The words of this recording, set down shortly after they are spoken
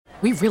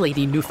We really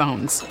need new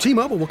phones.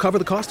 T-Mobile will cover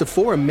the cost of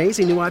 4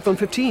 amazing new iPhone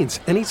 15s,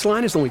 and each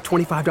line is only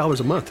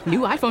 $25 a month. New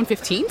iPhone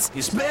 15s?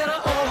 It's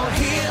better over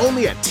here.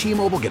 Only at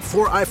T-Mobile, get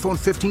 4 iPhone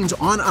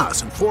 15s on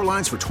us and 4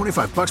 lines for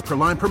 $25 per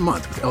line per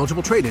month with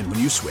eligible trade-in when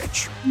you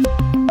switch.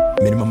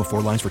 Minimum of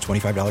 4 lines for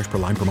 $25 per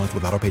line per month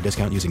with autopay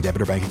discount using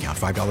debit or bank account.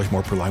 $5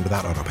 more per line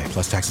without autopay,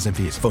 plus taxes and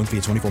fees. Phone fee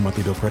at 24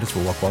 monthly bill credits for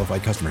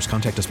well-qualified customers.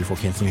 Contact us before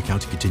canceling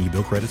account to continue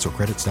bill credits or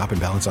credit stop and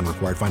balance on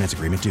required finance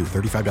agreement due.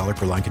 $35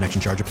 per line connection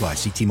charge applies.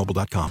 See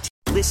T-Mobile.com.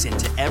 Listen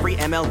to every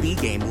MLB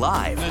game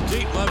live. In the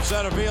deep left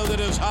center field, it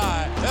is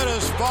high, it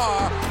is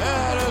far,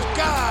 it is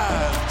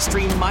gone.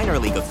 Stream minor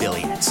league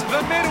affiliates.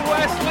 The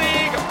Midwest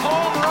League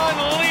home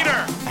run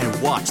leader.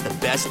 And watch the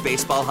best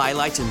baseball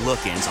highlights and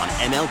look-ins on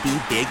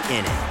MLB Big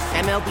Inning.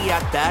 MLB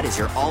At Bat is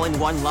your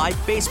all-in-one live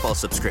baseball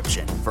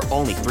subscription for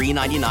only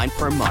 $3.99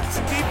 per month.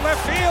 Deep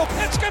left field,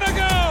 it's gonna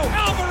go.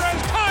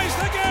 Alvarez ties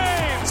the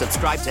game.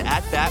 Subscribe to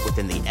At Bat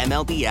within the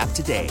MLB app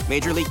today.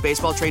 Major League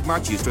Baseball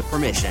trademarks used with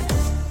permission.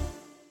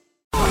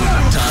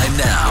 Time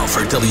now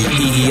for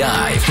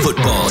WEEI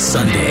Football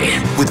Sunday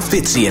with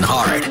Fitzy and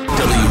Hart.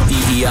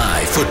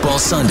 WEEI Football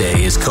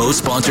Sunday is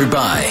co-sponsored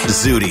by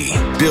Zudi.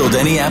 Build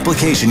any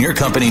application your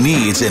company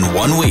needs in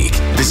 1 week.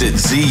 Visit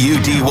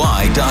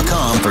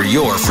ZUDY.com for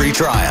your free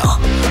trial.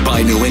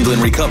 By New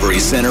England Recovery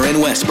Center in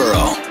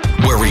Westboro,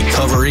 where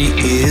recovery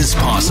is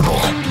possible.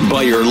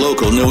 By your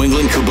local New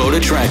England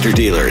Kubota tractor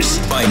dealers.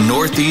 By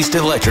Northeast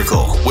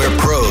Electrical, where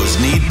pros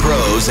need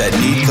pros at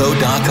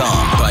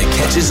needco.com. By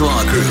Catches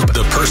Law Group,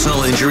 the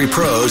personal injury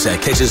pros at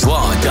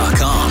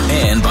catcheslaw.com.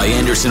 And by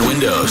Anderson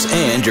Windows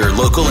and your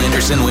local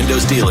Anderson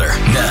Windows dealer.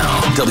 Now,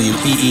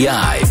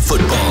 WEEI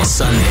Football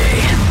Sunday.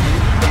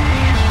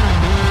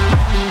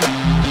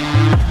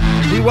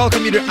 We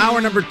welcome you to hour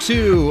number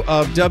 2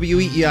 of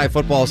WEEI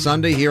Football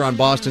Sunday here on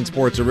Boston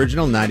Sports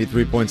Original,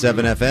 93.7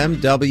 FM,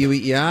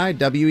 WEEI,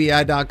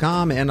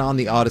 WEEI.com, and on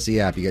the Odyssey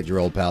app. You got your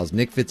old pals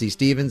Nick Fitzy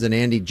Stevens and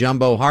Andy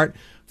Jumbo Hart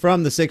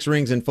from the Six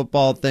Rings and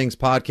Football Things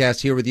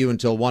podcast here with you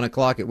until 1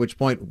 o'clock, at which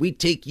point we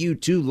take you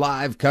to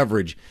live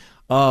coverage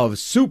of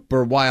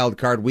Super Wild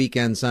Card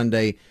Weekend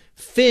Sunday,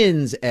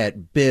 Finns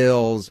at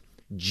Bills,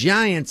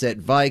 Giants at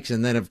Vikes,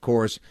 and then, of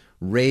course,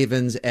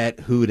 Ravens at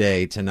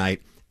Houday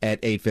tonight at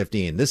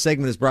 8:15. This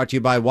segment is brought to you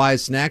by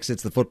Wise Snacks.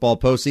 It's the football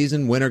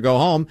postseason, win or go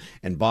home,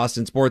 and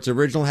Boston Sports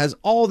Original has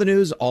all the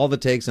news, all the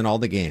takes, and all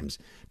the games.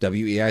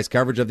 WEI's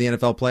coverage of the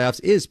NFL playoffs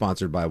is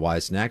sponsored by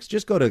Wise Snacks.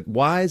 Just go to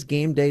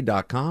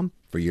wisegameday.com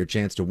for your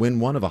chance to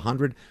win one of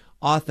 100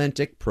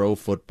 authentic pro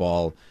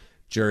football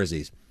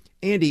jerseys.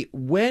 Andy,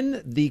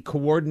 when the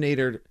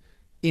coordinator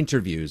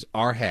interviews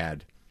are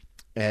had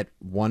at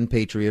One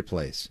Patriot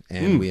Place,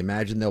 and we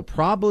imagine they'll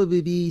probably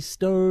be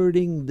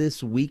starting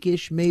this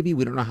weekish, maybe.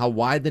 We don't know how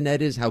wide the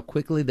net is, how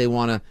quickly they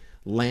want to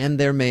land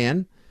their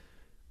man.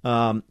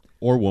 Or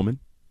woman.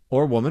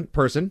 Or woman,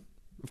 person.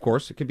 Of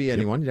course, it could be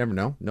anyone. You never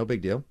know. No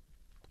big deal.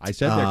 I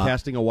said they're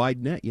casting a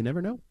wide net. You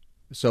never know.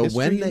 So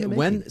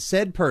when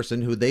said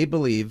person who they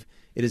believe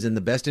it is in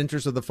the best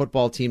interest of the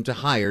football team to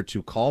hire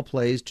to call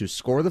plays to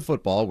score the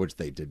football, which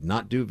they did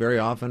not do very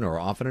often or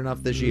often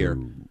enough this year,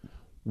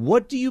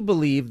 what do you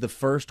believe the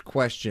first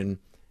question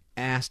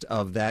asked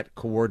of that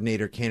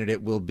coordinator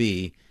candidate will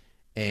be,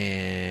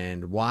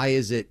 and why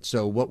is it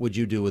so? What would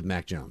you do with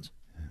Mac Jones?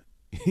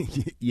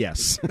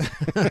 Yes.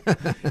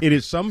 It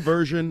is some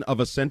version of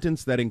a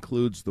sentence that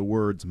includes the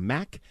words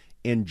Mac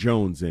and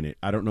Jones in it.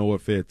 I don't know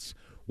if it's,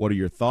 what are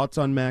your thoughts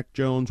on Mac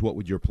Jones? What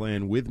would your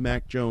plan with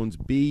Mac Jones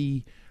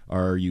be?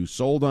 Are you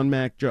sold on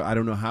Mac Jones? I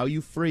don't know how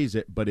you phrase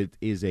it, but it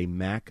is a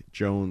Mac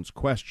Jones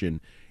question,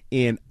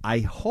 and I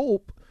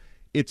hope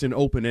it's an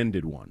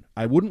open-ended one.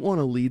 I wouldn't want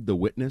to lead the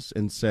witness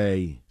and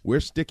say,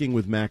 we're sticking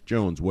with Mac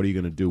Jones. What are you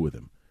going to do with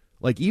him?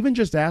 Like, even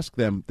just ask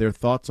them their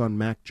thoughts on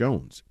Mac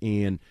Jones.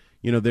 And,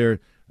 you know, they're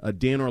a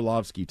Dan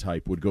Orlovsky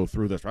type would go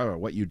through this,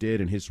 what you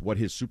did and what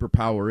his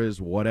superpower is,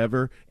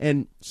 whatever.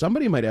 And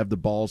somebody might have the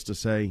balls to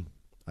say,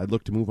 I'd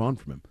look to move on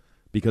from him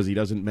because he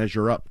doesn't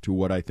measure up to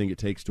what I think it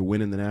takes to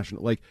win in the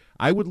national. Like,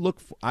 I would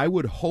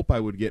hope I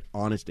would get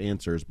honest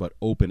answers, but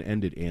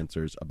open-ended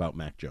answers about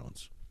Mac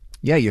Jones.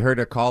 Yeah, you heard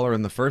a caller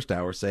in the first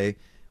hour say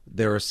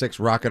there are 6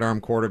 rocket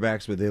arm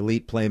quarterbacks with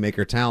elite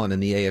playmaker talent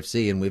in the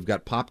AFC, and we've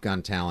got pop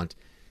gun talent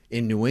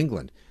in New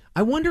England.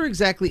 I wonder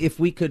exactly if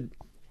we could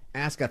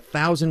ask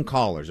 1,000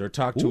 callers or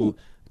talk to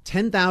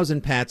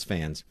 10,000 Pats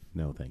fans.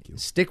 No, thank you.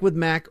 Stick with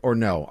Mac or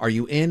no? Are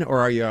you in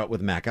or are you out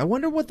with Mac? I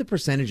wonder what the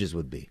percentages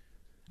would be.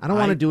 I don't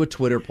want to do a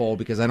Twitter poll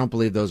because I don't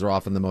believe those are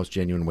often the most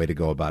genuine way to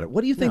go about it.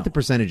 What do you think the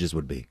percentages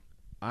would be?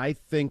 I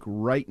think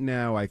right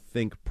now,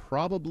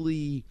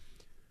 probably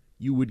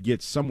you would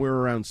get somewhere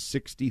around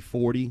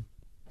 60-40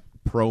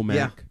 pro Mac.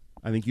 Yeah.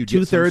 I think you'd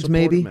get 2/3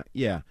 maybe.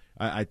 Yeah,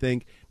 I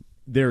think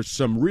there's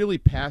some really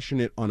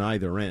passionate on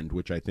either end,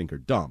 which I think are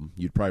dumb.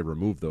 You'd probably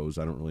remove those.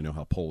 I don't really know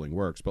how polling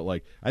works, but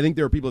like I think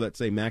there are people that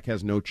say Mac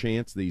has no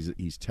chance.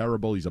 He's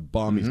terrible. He's a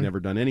bum. He's never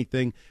done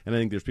anything. And I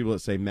think there's people that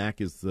say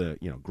Mac is the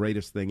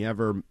greatest thing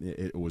ever.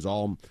 It was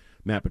all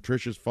Matt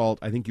Patricia's fault.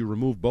 I think you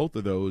remove both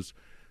of those.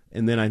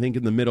 And then I think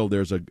in the middle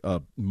there's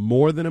a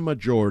more than a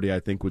majority, I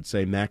think, would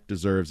say Mac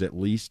deserves at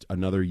least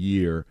another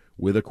year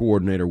with a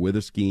coordinator, with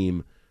a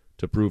scheme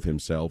to prove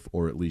himself,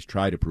 or at least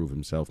try to prove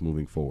himself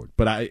moving forward.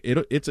 But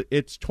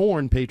it's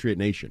torn, Patriot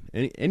Nation.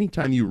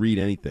 Anytime you read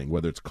anything,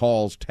 whether it's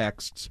calls,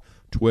 texts,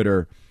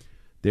 Twitter,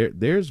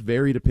 there's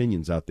varied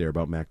opinions out there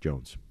about Mac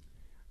Jones.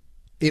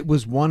 It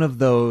was one of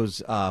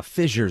those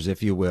fissures,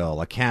 if you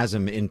will, a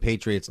chasm in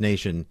Patriots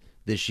Nation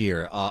this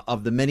year,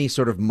 of the many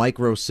sort of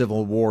micro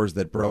civil wars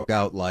that broke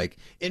out, like,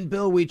 in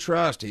Bill we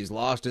trust, he's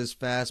lost his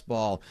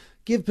fastball.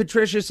 Give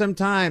Patricia some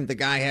time. The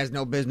guy has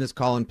no business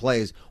calling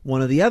plays.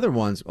 One of the other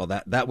ones, well,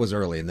 that was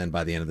early, and then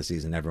by the end of the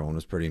season, everyone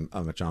was pretty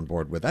much on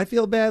board with, I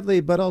feel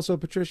badly, but also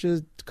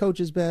Patricia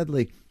coaches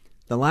badly.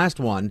 The last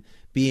one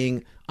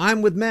being,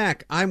 I'm with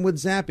Mac, I'm with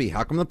Zappe.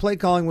 How come the play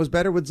calling was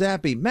better with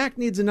Zappe? Mac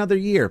needs another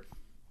year.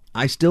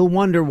 I still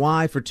wonder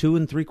why for 2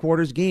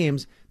 3/4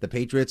 games, the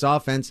Patriots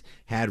offense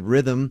had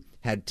rhythm,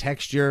 had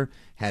texture,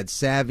 had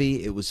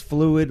savvy. It was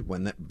fluid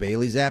when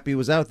Bailey Zappe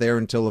was out there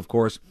until, of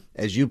course,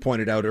 as you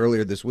pointed out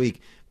earlier this week,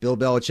 Bill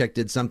Belichick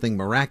did something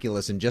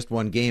miraculous in just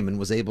one game and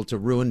was able to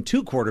ruin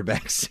 2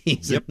 quarterback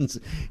seasons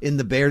in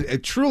the Bears.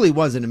 It truly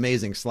was an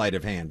amazing sleight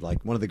of hand,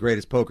 like one of the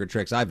greatest poker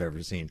tricks I've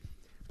ever seen,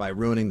 by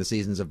ruining the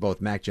seasons of both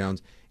Mac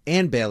Jones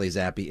and Bailey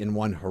Zappe in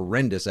one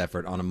horrendous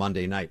effort on a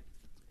Monday night.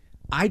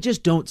 I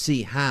just don't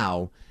see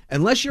how,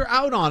 unless you're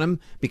out on him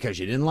because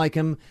you didn't like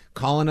him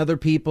calling other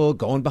people,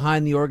 going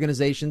behind the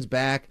organization's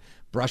back,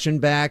 brushing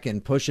back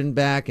and pushing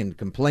back and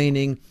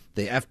complaining,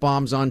 the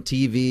F-bombs on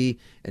TV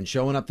and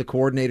showing up the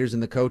coordinators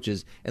and the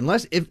coaches,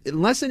 unless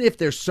and if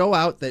they're so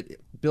out that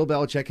Bill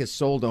Belichick has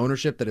sold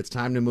ownership that it's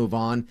time to move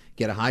on,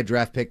 get a high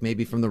draft pick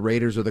maybe from the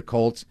Raiders or the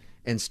Colts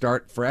and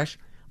start fresh,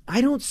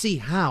 I don't see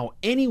how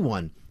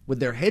anyone with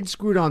their head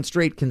screwed on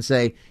straight can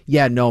say,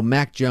 yeah, no,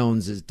 Mac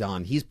Jones is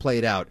done. He's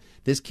played out.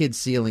 This kid's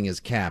ceiling is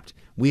capped.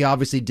 We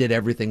obviously did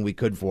everything we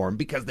could for him,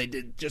 because they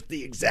did just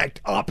the exact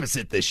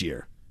opposite this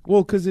year.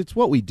 Well, because it's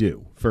what we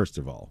do, first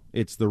of all.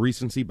 It's the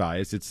recency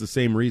bias. It's the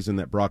same reason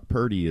that Brock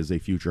Purdy is a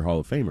future Hall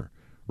of Famer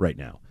right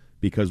now,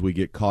 because we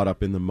get caught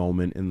up in the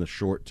moment, in the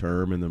short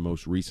term, and the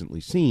most recently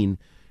seen,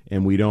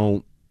 and we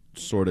don't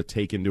sort of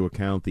take into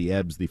account the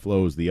ebbs, the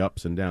flows, the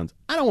ups and downs.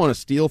 I don't want to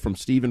steal from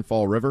Stephen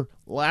Fall River,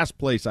 last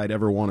place I'd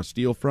ever want to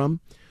steal from,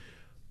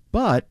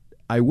 but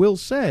I will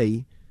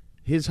say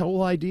his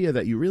whole idea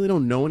that you really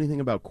don't know anything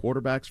about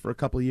quarterbacks for a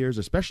couple of years,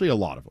 especially a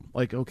lot of them.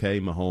 Like, okay,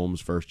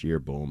 Mahomes, first year,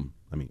 boom.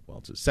 I mean, well,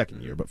 it's his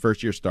second year, but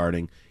first year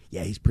starting,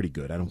 yeah, he's pretty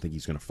good. I don't think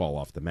he's going to fall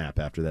off the map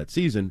after that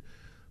season.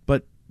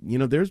 But, you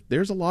know,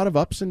 there's a lot of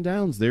ups and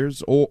downs.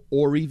 There's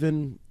or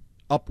even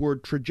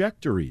upward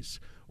trajectories,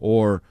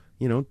 or,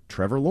 you know,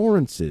 Trevor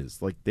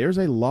Lawrence's. Like, there's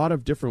a lot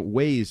of different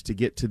ways to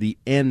get to the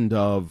end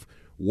of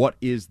what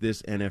is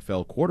this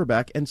NFL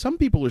quarterback, and some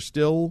people are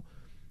still,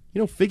 you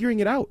know, figuring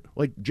it out.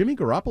 Like Jimmy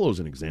Garoppolo is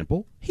an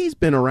example. He's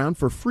been around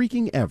for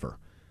freaking ever,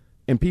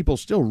 and people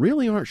still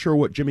really aren't sure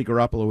what Jimmy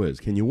Garoppolo is.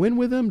 Can you win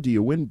with him? Do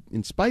you win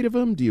in spite of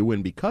him? Do you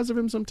win because of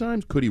him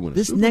sometimes? Could he win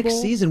a Super Bowl? This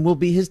next season will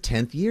be his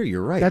 10th year.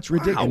 You're right. That's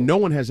ridiculous. Wow. And no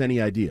one has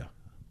any idea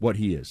what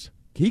he is.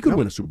 He could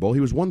win a Super Bowl. He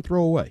was one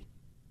throw away.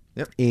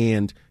 Yep.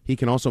 And he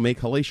can also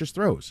make hellacious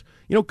throws.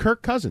 You know,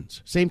 Kirk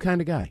Cousins, same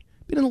kind of guy.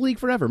 Been in the league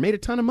forever, made a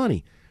ton of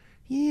money.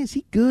 Yeah, is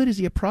he good? Is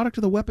he a product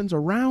of the weapons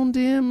around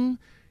him?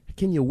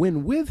 Can you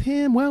win with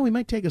him? Well, we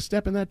might take a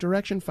step in that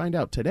direction, find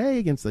out today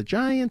against the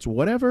Giants,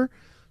 whatever.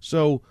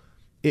 So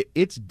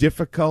it's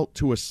difficult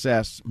to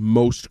assess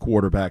most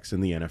quarterbacks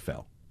in the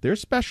NFL. They're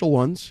special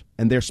ones,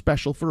 and they're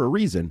special for a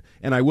reason.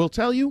 And I will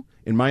tell you,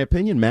 in my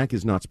opinion, Mac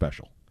is not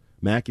special.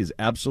 Mac is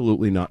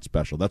absolutely not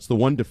special. That's the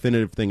one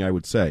definitive thing I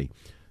would say.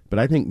 But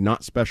I think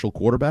not special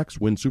quarterbacks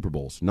win Super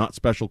Bowls. Not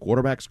special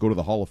quarterbacks go to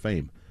the Hall of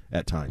Fame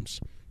at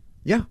times.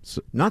 Yeah,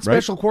 not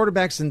special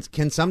quarterbacks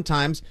can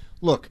sometimes.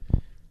 Look,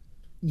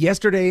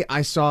 yesterday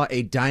I saw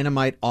a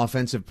dynamite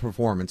offensive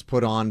performance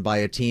put on by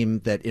a team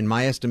that, in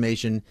my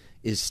estimation,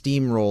 is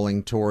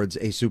steamrolling towards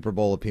a Super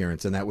Bowl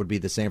appearance, and that would be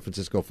the San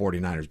Francisco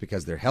 49ers,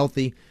 because they're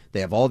healthy.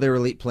 They have all their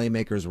elite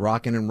playmakers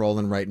rocking and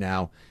rolling right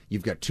now.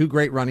 You've got two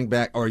great running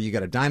back, or you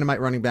got a dynamite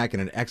running back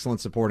and an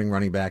excellent supporting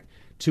running back,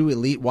 two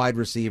elite wide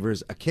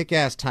receivers, a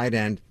kick-ass tight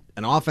end,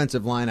 an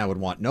offensive line I would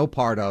want no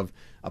part of,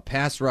 a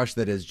pass rush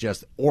that is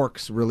just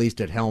orcs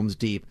released at Helm's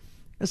Deep,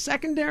 a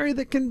secondary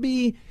that can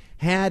be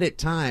had at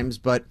times,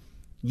 but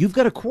you've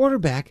got a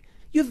quarterback.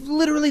 You've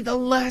literally the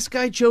last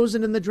guy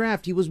chosen in the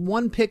draft. He was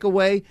one pick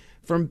away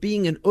from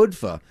being an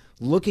UDFA,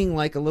 looking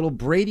like a little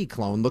Brady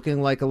clone,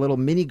 looking like a little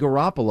mini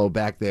Garoppolo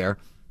back there.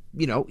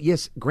 You know,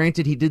 yes,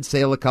 granted, he did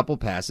sail a couple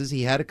passes.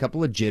 He had a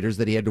couple of jitters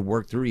that he had to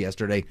work through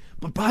yesterday.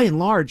 But by and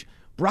large,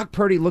 Brock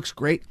Purdy looks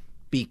great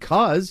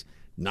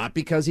not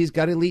because he's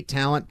got elite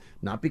talent,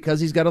 not because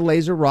he's got a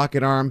laser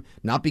rocket arm,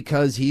 not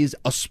because he's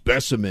a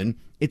specimen.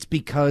 It's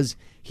because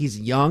he's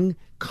young,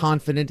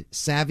 confident,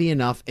 savvy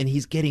enough, and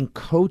he's getting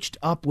coached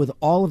up with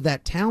all of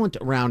that talent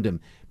around him.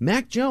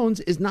 Mac Jones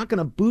is not going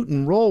to boot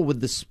and roll with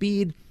the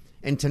speed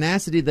and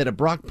tenacity that a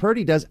Brock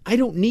Purdy does, I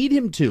don't need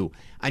him to.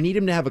 I need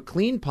him to have a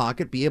clean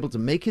pocket, be able to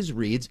make his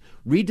reads,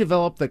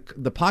 redevelop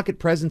the pocket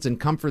presence and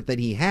comfort that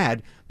he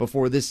had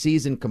before this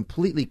season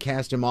completely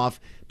cast him off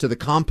to the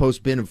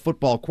compost bin of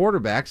football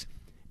quarterbacks,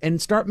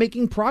 and start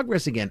making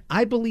progress again.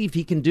 I believe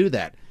he can do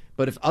that.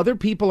 But if other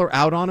people are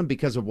out on him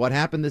because of what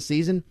happened this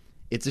season,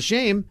 it's a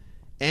shame.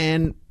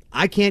 And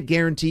I can't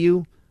guarantee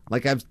you,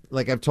 like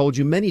I've told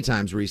you many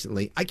times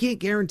recently, I can't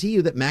guarantee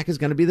you that Mac is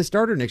going to be the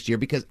starter next year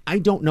because I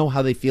don't know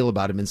how they feel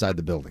about him inside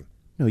the building.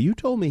 No, you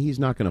told me he's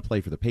not going to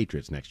play for the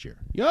Patriots next year.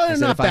 I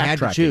said if I had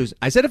to choose.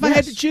 I said if I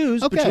had to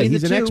choose between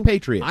he's the an two,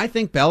 expatriate. I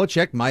think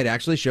Belichick might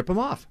actually ship him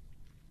off.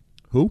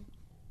 Who?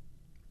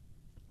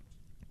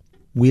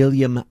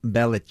 William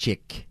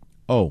Belichick.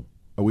 Oh,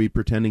 are we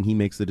pretending he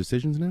makes the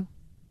decisions now?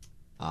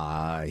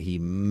 He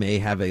may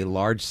have a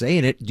large say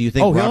in it. Do you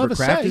think Robert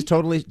Kraft is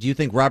totally? Do you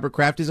think Robert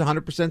Kraft is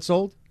 100%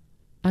 sold?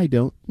 I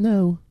don't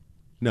know.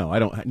 No, I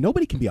don't.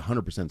 Nobody can be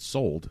 100%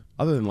 sold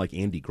other than like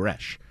Andy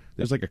Gresh.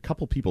 There's like a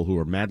couple people who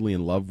are madly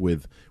in love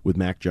with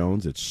Mac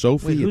Jones. It's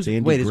Sophie. It's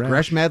Andy Gresh. Is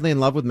Gresh madly in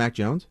love with Mac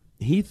Jones?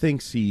 He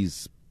thinks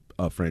he's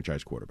a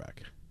franchise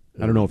quarterback.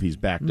 I don't know if he's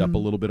backed up a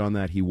little bit on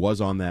that. He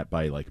was on that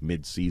by like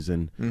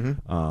mid-season.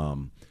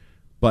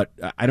 But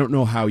I don't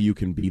know how you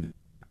can be.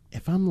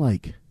 If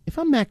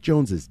I'm Mac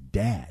Jones's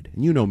dad,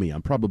 and you know me,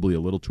 I'm probably a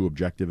little too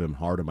objective and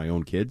hard on my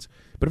own kids.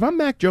 But if I'm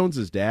Mac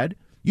Jones's dad,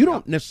 you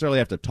don't necessarily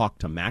have to talk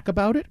to Mac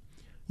about it.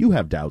 You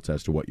have doubts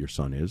as to what your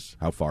son is,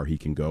 how far he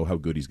can go, how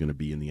good he's going to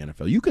be in the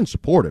NFL. You can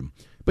support him,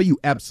 but you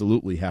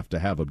absolutely have to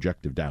have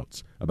objective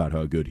doubts about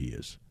how good he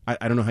is.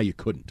 I don't know how you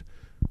couldn't,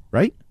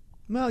 right?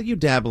 Well, you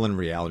dabble in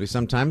reality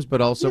sometimes,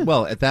 but also,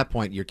 well, at that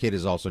point, your kid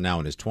is also now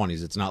in his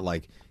 20s. It's not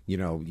like,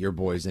 your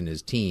boy's in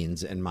his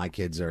teens, and my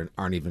kids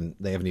haven't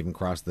even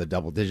crossed the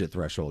double-digit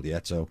threshold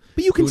yet. So,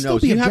 but you can still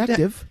be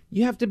objective.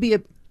 You have to be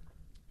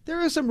there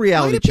are some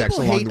reality checks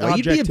along the way.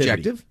 You'd be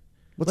objective.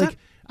 What's that?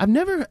 I've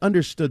never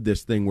understood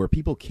this thing where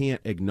people can't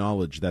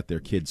acknowledge that their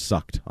kid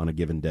sucked on a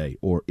given day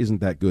or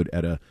isn't that good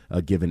at a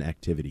given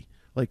activity.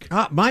 Like,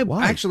 why?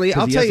 Actually,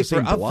 I'll tell you.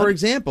 For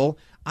example,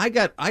 I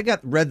got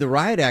read the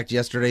Riot Act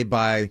yesterday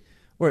by,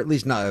 or at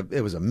least not.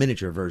 It was a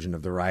miniature version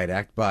of the Riot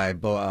Act by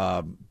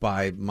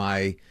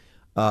my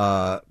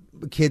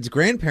kid's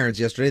grandparents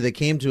yesterday. They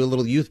came to a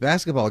little youth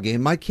basketball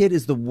game. My kid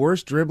is the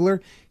worst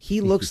dribbler. He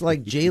looks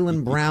like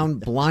Jaylen Brown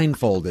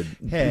blindfolded,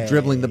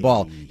 dribbling the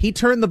ball. He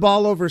turned the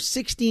ball over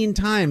 16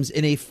 times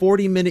in a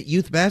 40-minute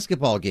youth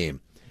basketball game.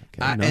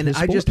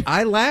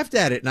 I laughed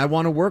at it, and I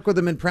want to work with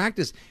him in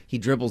practice. He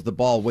dribbles the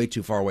ball way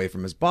too far away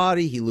from his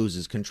body. He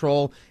loses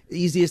control.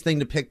 Easiest thing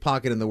to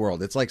pickpocket in the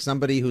world. It's like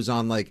somebody who's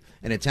on like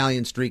an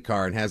Italian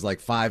streetcar and has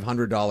like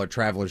 $500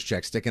 traveler's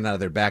check sticking out of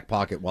their back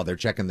pocket while they're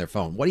checking their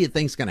phone. What do you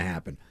think's going to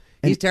happen?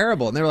 He's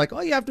terrible. And they're like,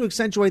 oh, you have to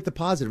accentuate the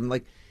positive. I'm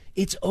like,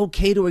 it's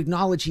okay to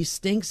acknowledge he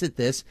stinks at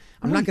this.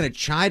 I'm not going to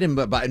chide him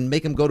and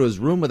make him go to his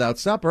room without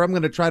supper. I'm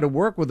going to try to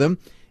work with him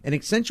and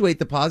accentuate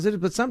the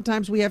positive, but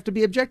sometimes we have to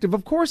be objective.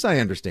 Of course I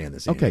understand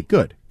this, Andy. Okay,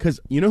 good. Because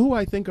you know who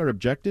I think are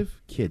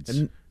objective?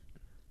 Kids.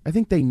 I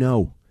think they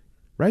know,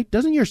 right?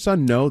 Doesn't your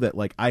son know that,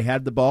 like, I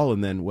had the ball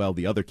and then, well,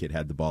 the other kid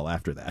had the ball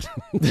after that?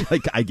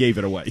 Like, I gave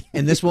it away.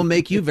 And this will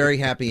make you very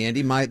happy,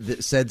 Andy. My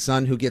said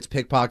son, who gets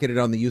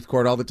pickpocketed on the youth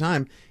court all the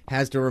time,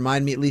 has to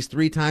remind me at least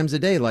 3 times a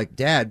day, like,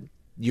 Dad,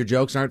 your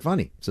jokes aren't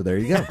funny. So there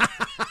you go.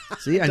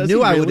 See, I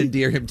knew I would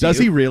endear him to you. Does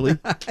he really?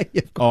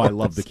 Oh, I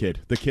love the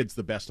kid. The kid's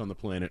the best on the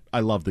planet.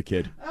 I love the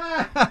kid.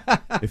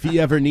 If he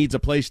ever needs a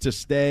place to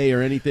stay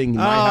or anything,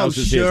 my house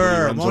is his when he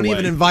runs Won't away.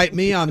 even invite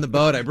me on the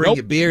boat. I bring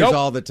you beers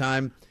all the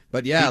time.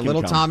 But yeah,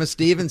 little Thomas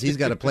Stevens, he's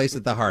got a place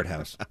at the Hart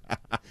House.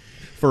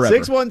 Forever.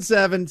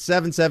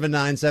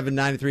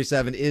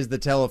 617-779-7937 is the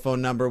telephone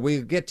number.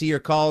 We'll get to your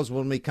calls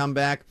when we come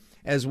back,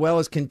 as well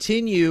as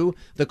continue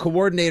the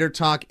coordinator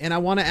talk. And I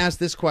want to ask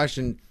this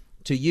question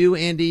to you,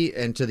 Andy,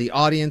 and to the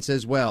audience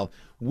as well.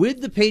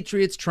 With the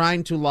Patriots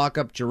trying to lock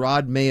up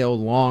Jerod Mayo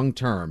long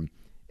term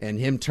and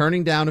him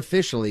turning down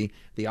officially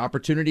the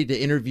opportunity to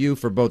interview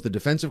for both the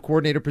defensive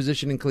coordinator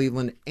position in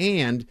Cleveland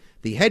and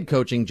the head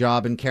coaching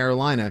job in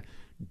Carolina,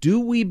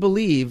 do we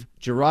believe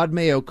Jerod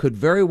Mayo could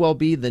very well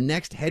be the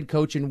next head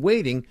coach in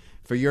waiting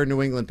for your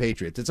New England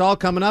Patriots? It's all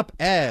coming up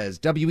as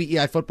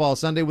WEEI Football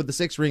Sunday with the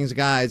Six Rings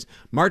guys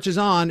marches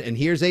on, and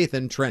here's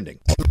Ethan trending.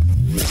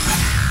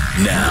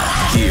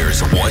 Now,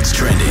 here's what's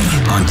trending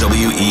on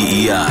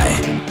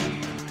WEEI.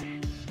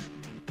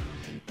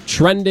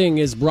 Trending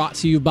is brought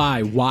to you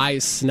by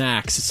Wise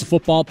Snacks. It's a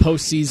football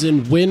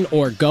postseason, win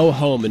or go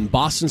home, and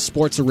Boston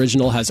Sports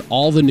Original has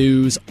all the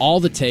news, all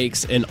the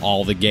takes, and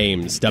all the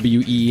games.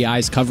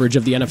 WEEI's coverage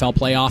of the NFL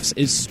playoffs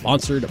is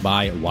sponsored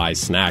by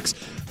Wise Snacks.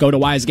 Go to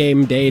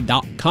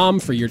wisegameday.com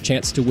for your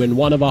chance to win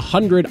one of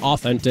 100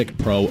 authentic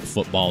pro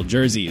football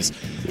jerseys.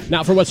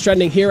 Now for what's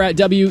trending here at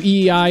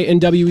WEEI and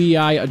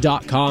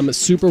WEEI.com.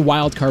 Super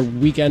Wildcard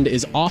Weekend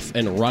is off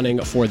and running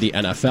for the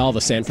NFL.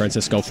 The San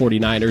Francisco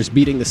 49ers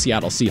beating the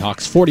Seattle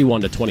Seahawks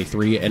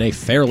 41-23 in a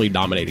fairly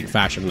dominating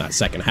fashion in that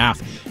second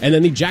half. And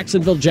then the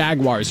Jacksonville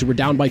Jaguars, who were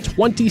down by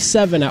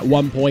 27 at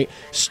one point,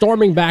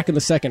 storming back in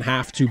the second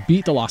half to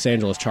beat the Los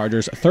Angeles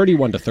Chargers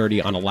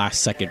 31-30 on a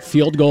last-second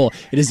field goal.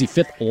 It is the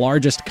fifth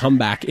largest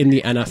comeback in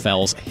the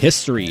NFL's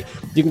history.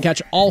 You can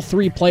catch all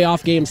three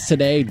playoff games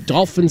today: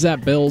 Dolphins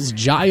at Bills,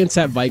 Giants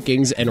at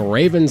Vikings, and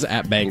Ravens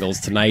at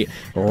Bengals tonight,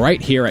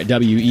 right here at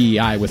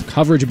WEEI, with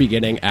coverage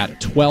beginning at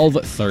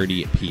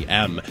 12:30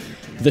 p.m.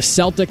 The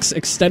Celtics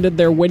extended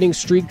their winning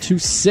streak to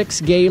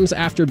 6 games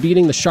after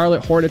beating the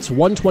Charlotte Hornets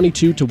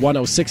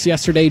 122-106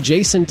 yesterday.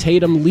 Jason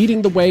Tatum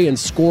leading the way in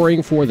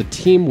scoring for the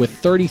team with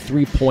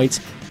 33 points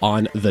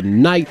on the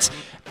night.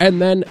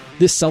 And then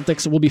the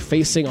Celtics will be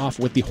facing off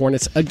with the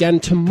Hornets again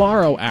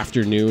tomorrow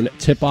afternoon.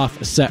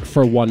 Tip-off set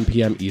for 1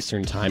 p.m.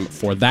 Eastern time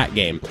for that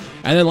game.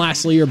 And then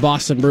lastly, your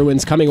Boston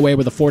Bruins coming away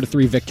with a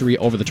 4-3 victory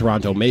over the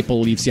Toronto Maple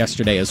Leafs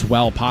yesterday as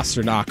well.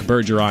 Pasternak,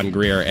 Bergeron,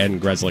 Greer,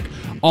 and Grzelcyk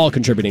all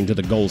contributing to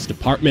the goals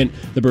department.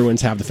 The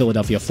Bruins have the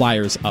Philadelphia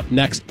Flyers up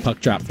next. Puck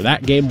drop for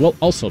that game will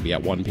also be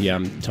at 1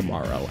 p.m.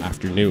 tomorrow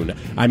afternoon.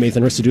 I'm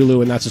Ethan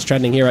Ristadoulou, and that's what's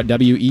trending here at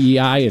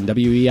WEEI and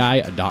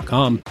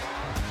WEEI.com.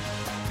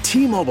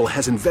 T-Mobile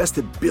has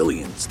invested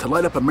billions to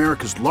light up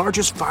America's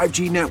largest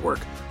 5G network,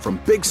 from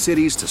big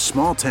cities to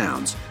small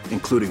towns,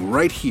 including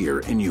right here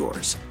in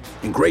yours.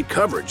 And great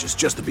coverage is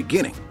just the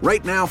beginning.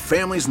 Right now,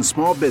 families and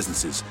small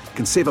businesses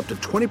can save up to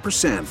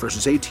 20%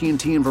 versus AT&T and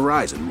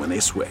Verizon when they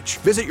switch.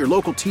 Visit your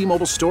local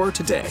T-Mobile store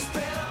today.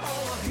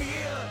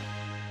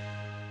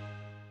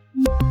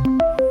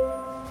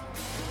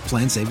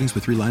 Plan savings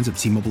with 3 lines of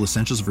T-Mobile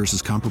Essentials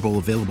versus comparable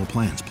available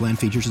plans. Plan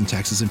features and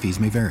taxes and fees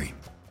may vary.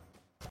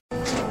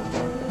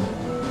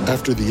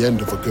 After the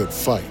end of a good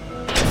fight,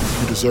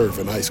 you deserve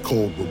an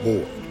ice-cold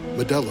reward.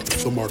 Modelo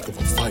is the mark of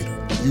a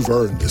fighter. You've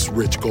earned this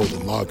rich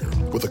golden lager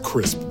with a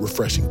crisp,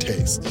 refreshing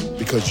taste.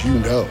 Because you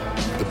know,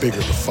 the bigger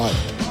the fight,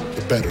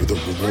 the better the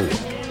reward.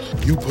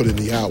 You put in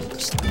the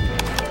hours,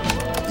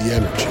 the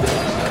energy,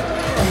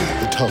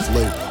 the tough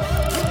labor.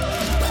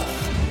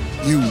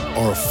 You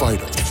are a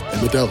fighter,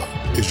 and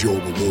Modelo is your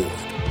reward.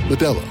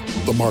 Modelo,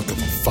 the mark of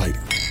a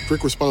fighter.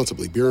 Drink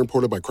responsibly. Beer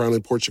imported by Crown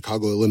Imports,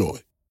 Chicago, Illinois.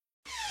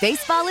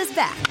 Baseball is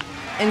back,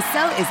 and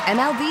so is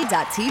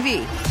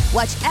MLB.tv.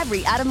 Watch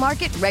every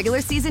out-of-market,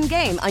 regular season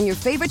game on your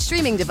favorite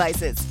streaming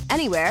devices,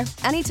 anywhere,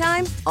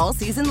 anytime, all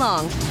season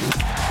long.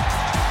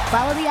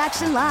 Follow the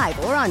action live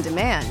or on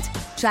demand.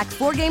 Track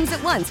 4 games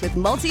at once with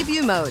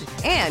multi-view mode,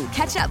 and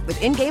catch up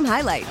with in-game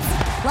highlights.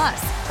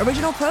 Plus,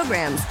 original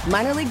programs,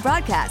 minor league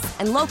broadcasts,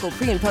 and local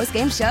pre- and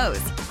post-game shows.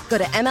 Go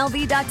to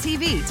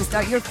MLB.tv to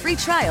start your free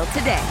trial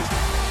today.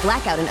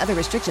 Blackout and other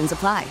restrictions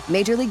apply.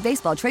 Major League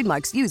Baseball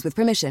trademarks used with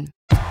permission.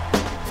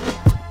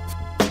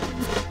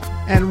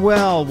 And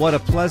well, what a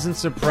pleasant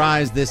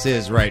surprise this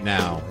is right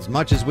now. As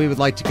much as we would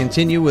like to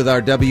continue with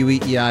our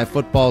WEEI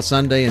Football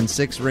Sunday and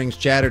Six Rings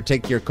chatter,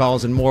 take your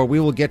calls and more, we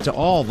will get to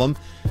all of them.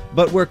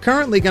 But we're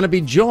currently going to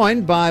be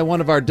joined by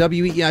one of our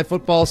WEEI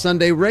Football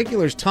Sunday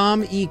regulars,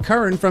 Tom E.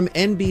 Curran from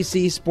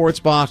NBC Sports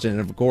Boston.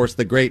 And of course,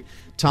 the great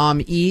Tom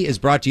E. is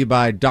brought to you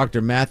by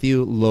Dr.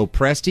 Matthew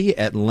Lopresti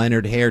at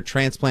Leonard Hair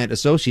Transplant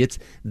Associates,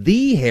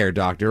 the hair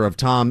doctor of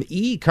Tom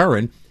E.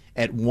 Curran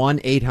at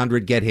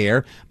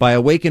 1-800-GET-HAIR. By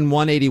Awaken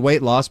 180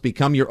 Weight Loss,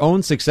 become your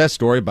own success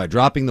story by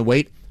dropping the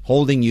weight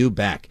holding you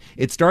back.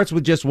 It starts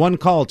with just one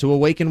call to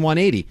Awaken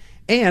 180.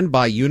 And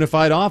by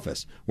Unified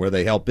Office, where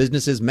they help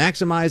businesses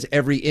maximize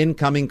every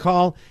incoming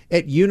call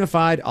at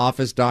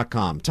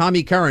unifiedoffice.com.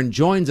 Tommy Curran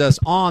joins us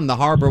on the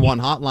Harbor One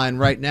hotline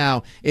right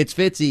now. It's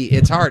Fitzy,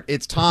 it's Hart,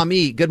 it's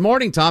Tommy. Good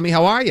morning, Tommy.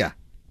 How are you?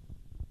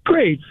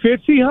 Great,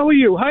 Fitzy. How are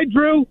you? Hi,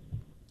 Drew.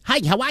 Hi,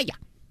 how are you?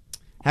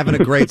 Having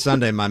a great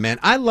Sunday, my man.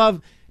 I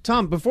love...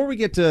 Tom, before we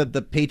get to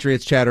the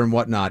Patriots chatter and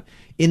whatnot,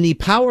 in the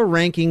power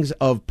rankings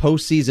of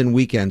postseason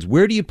weekends,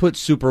 where do you put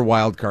Super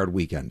Wildcard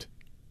Weekend?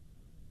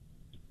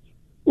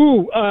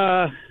 Ooh,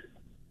 I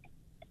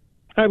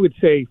would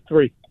say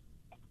 3.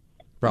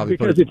 Probably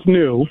because it's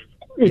new.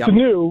 It's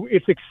new.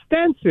 It's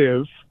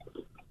extensive,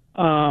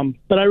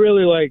 but I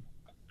really like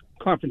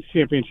Conference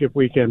Championship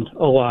Weekend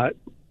a lot,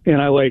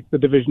 and I like the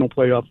Divisional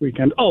Playoff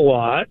Weekend a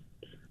lot.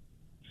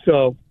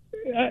 So,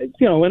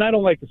 and I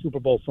don't like the Super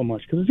Bowl so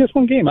much because it's just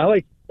one game.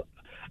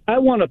 I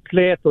want a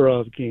plethora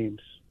of games.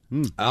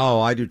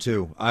 Oh, I do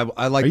too. I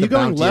like. Are the you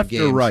going bounty left of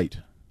or games. right?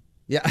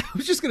 Yeah, I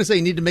was just going to say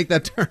you need to make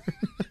that turn.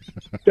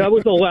 That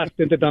was the left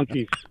into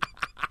donkeys.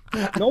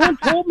 No one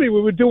told me we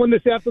were doing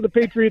this after the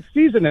Patriots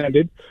season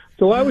ended,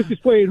 so I was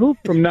just playing hoop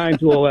from 9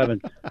 to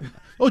 11.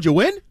 Oh, did you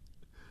win?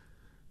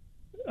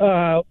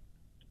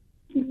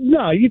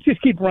 No, you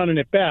just keep running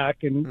it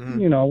back, and,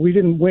 we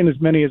didn't win as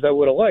many as I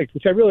would have liked,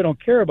 which I really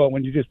don't care about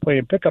when you're just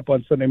playing pickup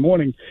on Sunday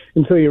morning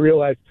until you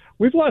realize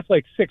we've lost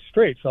like 6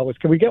 straight, fellas.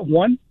 Can we get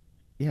one?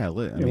 Yeah,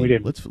 we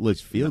didn't.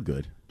 let's feel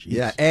good. Jeez.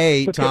 Yeah,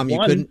 Let's Tom, get you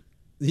one. couldn't.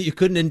 You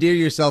couldn't endear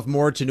yourself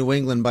more to New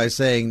England by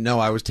saying, no,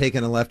 I was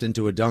taken and left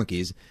into a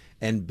donkey's.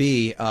 And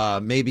B,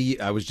 maybe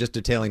I was just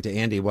detailing to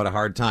Andy what a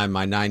hard time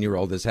my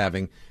 9-year-old is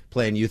having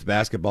playing youth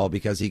basketball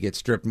because he gets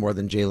stripped more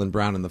than Jaylen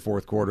Brown in the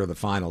fourth quarter of the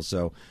finals.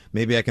 So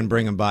maybe I can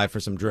bring him by for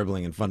some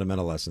dribbling and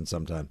fundamental lessons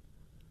sometime.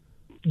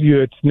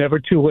 It's never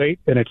too late,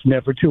 and it's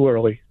never too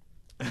early.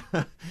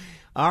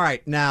 All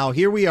right, now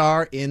here we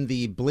are in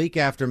the bleak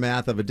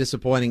aftermath of a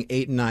disappointing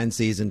 8-9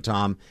 season,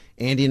 Tom.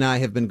 Andy and I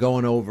have been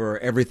going over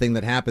everything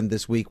that happened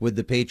this week with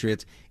the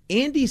Patriots.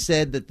 Andy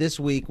said that this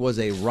week was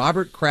a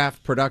Robert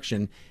Kraft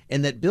production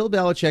and that Bill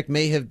Belichick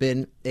may have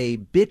been a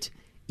bit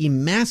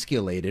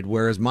emasculated,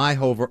 whereas my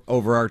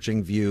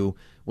overarching view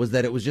was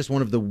that it was just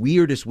one of the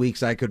weirdest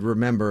weeks I could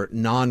remember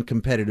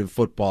non-competitive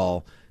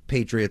football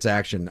Patriots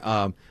action.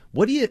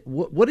 What's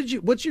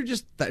your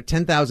just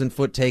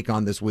 10,000-foot take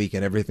on this week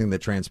and everything that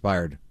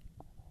transpired?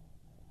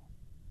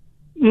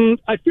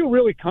 I feel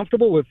really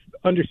comfortable with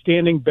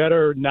understanding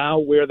better now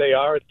where they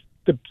are at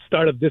the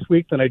start of this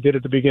week than I did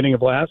at the beginning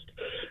of last.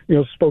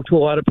 Spoke to a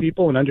lot of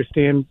people and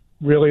understand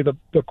really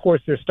the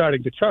course they're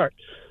starting to chart.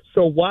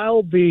 So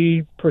while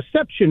the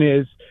perception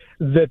is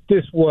that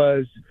this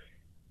was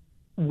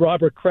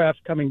Robert Kraft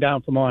coming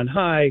down from on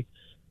high,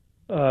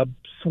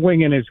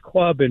 swinging his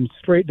club and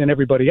straightening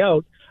everybody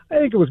out, I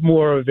think it was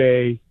more of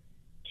a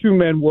two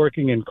men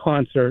working in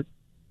concert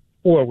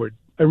forward.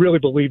 I really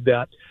believe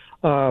that.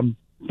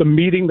 The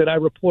meeting that I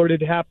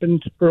reported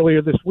happened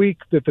earlier this week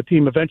that the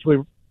team eventually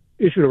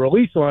issued a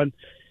release on,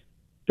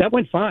 that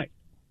went fine.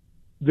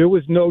 There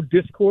was no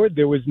discord.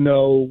 There was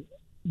no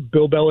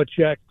Bill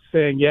Belichick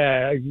saying,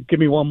 yeah,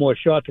 give me one more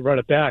shot to run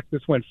it back.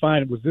 This went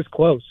fine. It was this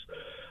close.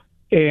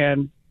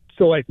 And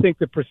so I think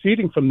that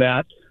proceeding from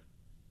that,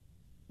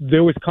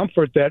 there was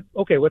comfort that,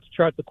 okay, let's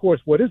chart the course.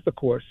 What is the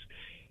course?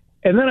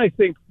 And then I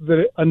think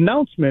the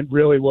announcement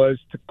really was,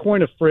 to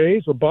coin a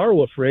phrase or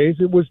borrow a phrase,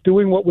 it was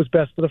doing what was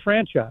best for the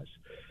franchise.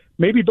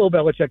 Maybe Bill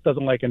Belichick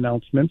doesn't like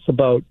announcements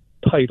about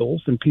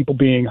titles and people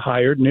being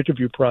hired and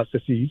interview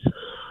processes,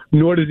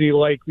 nor does he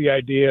like the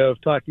idea of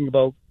talking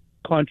about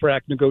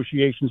contract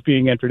negotiations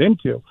being entered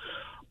into.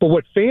 But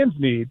what fans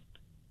need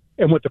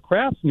and what the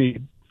Krafts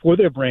need for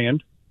their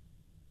brand,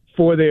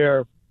 for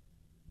their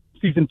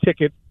season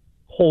ticket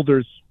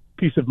holders'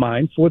 peace of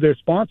mind, for their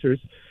sponsors,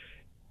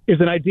 is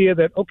an idea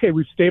that, okay,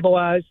 we've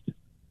stabilized,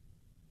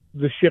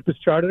 the ship has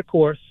charted a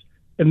course,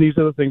 and these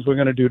are the things we're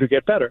going to do to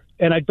get better.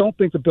 And I don't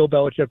think that Bill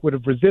Belichick would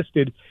have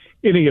resisted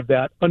any of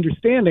that,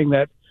 understanding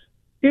that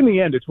in the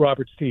end it's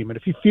Robert's team. And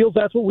if he feels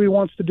that's what he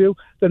wants to do,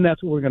 then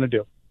that's what we're going to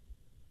do.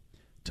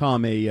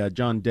 Tom, a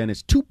John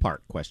Dennis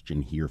two-part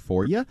question here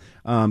for you.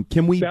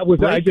 Can we?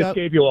 I just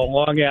gave you a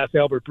long-ass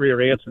Albert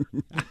Breer answer.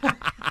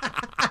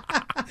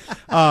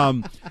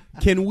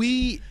 Can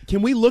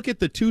we look at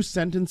the two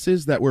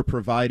sentences that were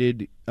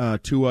provided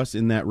to us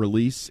in that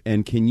release,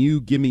 and can you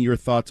give me your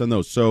thoughts on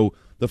those? So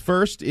the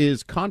first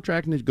is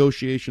contract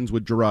negotiations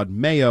with Jerod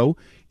Mayo,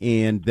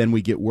 and then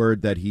we get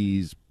word that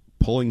he's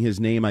pulling his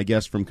name, I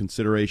guess, from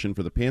consideration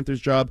for the Panthers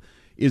job.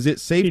 Is it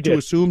safe to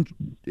assume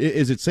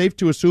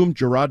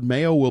Jerod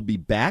Mayo will be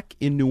back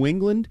in New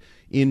England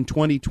in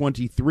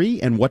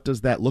 2023, and what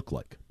does that look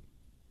like?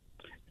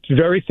 It's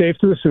very safe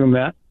to assume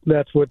that.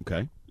 That's what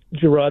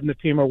Jerod and the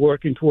team are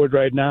working toward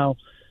right now.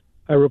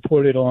 I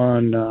reported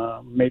on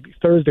maybe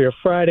Thursday or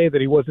Friday that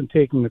he wasn't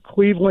taking the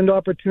Cleveland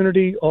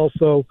opportunity.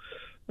 Also,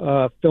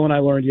 Phil and I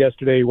learned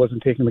yesterday he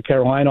wasn't taking the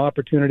Carolina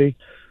opportunity.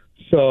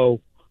 So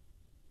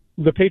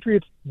the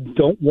Patriots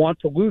don't want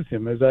to lose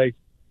him. As I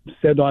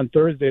said on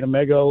Thursday to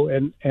Mego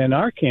and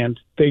Arcand,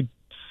 they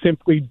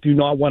simply do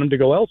not want him to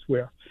go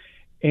elsewhere.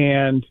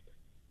 And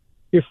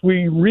if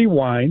we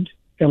rewind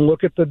and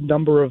look at the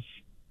number of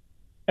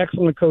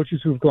excellent coaches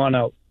who've gone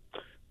out,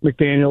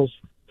 McDaniels,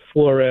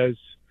 Flores,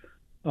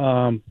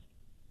 Patricia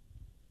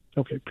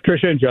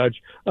and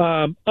Judge,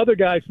 other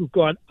guys who've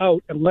gone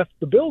out and left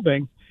the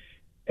building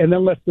and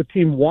then left the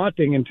team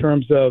wanting in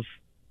terms of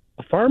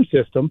a farm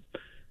system,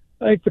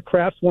 I think the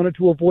Krafts wanted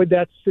to avoid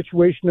that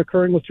situation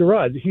occurring with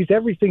Jerod. He's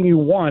everything you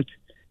want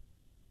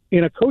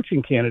in a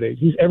coaching candidate.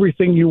 He's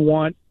everything you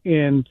want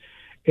in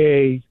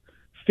a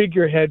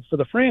figurehead for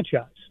the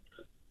franchise.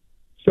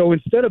 So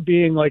instead of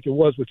being like it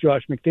was with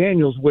Josh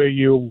McDaniels, where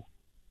you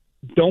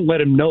don't let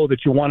him know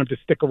that you want him to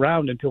stick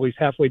around until he's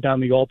halfway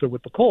down the altar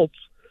with the Colts,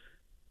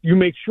 you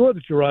make sure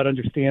that Jerod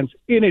understands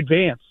in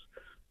advance,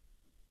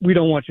 we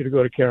don't want you to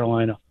go to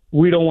Carolina.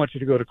 We don't want you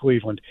to go to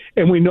Cleveland.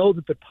 And we know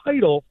that the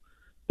title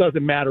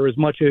doesn't matter as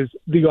much as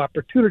the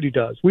opportunity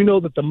does. We know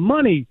that the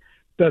money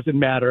doesn't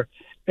matter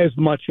as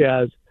much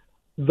as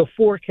the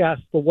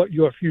forecast for what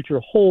your future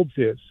holds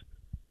is.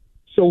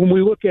 So when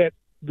we look at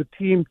the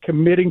team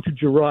committing to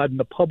Jerod in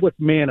the public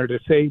manner to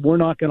say, we're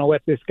not going to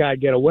let this guy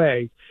get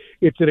away,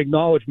 it's an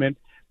acknowledgement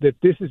that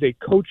this is a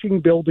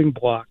coaching building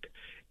block,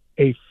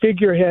 a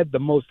figurehead, the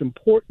most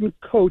important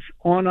coach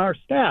on our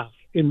staff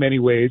in many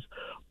ways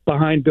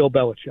behind Bill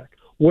Belichick.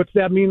 What's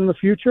that mean in the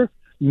future?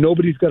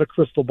 Nobody's got a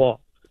crystal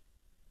ball.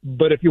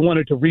 But if you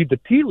wanted to read the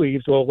tea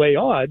leaves or lay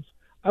odds,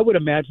 I would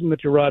imagine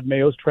that Jerod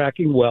Mayo's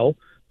tracking well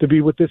to be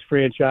with this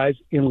franchise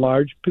in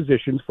large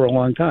positions for a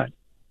long time.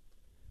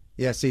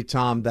 Yeah, see,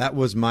 Tom, that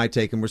was my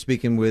take, and we're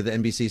speaking with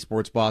NBC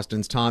Sports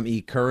Boston's Tom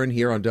E. Curran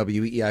here on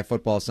WEEI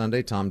Football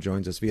Sunday. Tom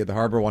joins us via the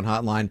Harbor One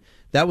hotline.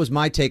 That was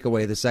my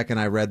takeaway the second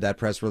I read that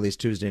press release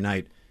Tuesday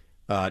night.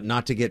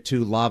 Not to get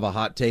too lava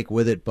hot take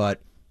with it,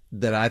 but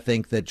that I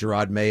think that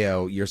Jerod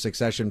Mayo, your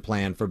succession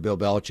plan for Bill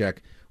Belichick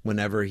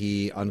whenever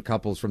he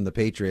uncouples from the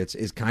Patriots,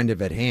 is kind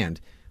of at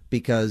hand,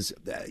 because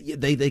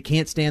they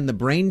can't stand the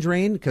brain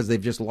drain because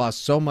they've just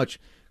lost so much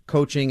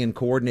coaching and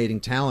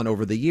coordinating talent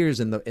over the years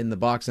in the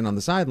box and on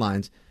the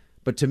sidelines.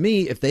 But to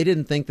me, if they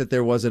didn't think that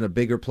there wasn't a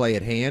bigger play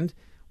at hand,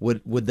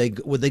 would they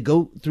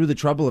go through the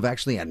trouble of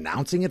actually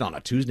announcing it on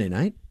a Tuesday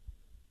night?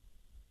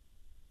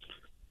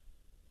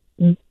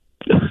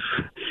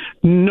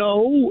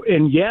 No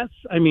and yes.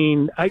 I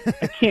mean, I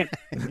can't.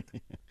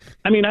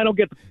 I mean, I don't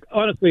get.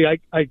 Honestly,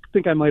 I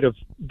think I might have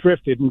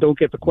drifted and don't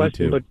get the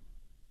question. But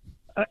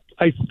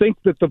I think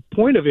that the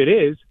point of it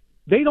is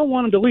they don't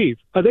want him to leave.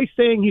 Are they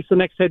saying he's the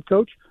next head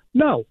coach?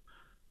 No.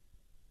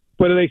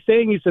 But are they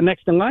saying he's the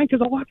next in line?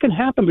 Because a lot can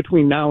happen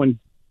between now and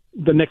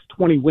the next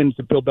 20 wins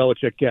that Bill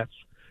Belichick gets.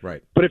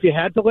 Right. But if you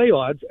had to lay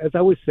odds, as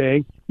I was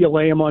saying, you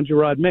lay him on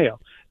Jerod Mayo.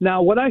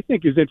 Now, what I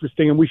think is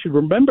interesting, and we should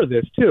remember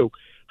this too,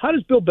 how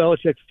does Bill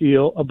Belichick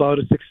feel about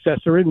a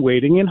successor in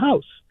waiting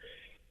in-house?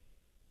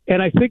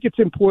 And I think it's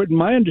important.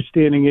 My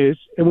understanding is,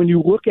 and when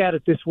you look at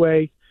it this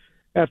way,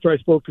 after I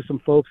spoke to some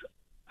folks,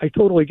 I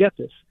totally get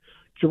this.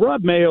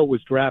 Jerod Mayo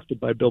was drafted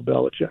by Bill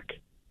Belichick,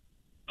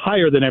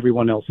 higher than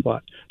everyone else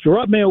thought.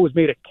 Jerod Mayo was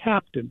made a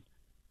captain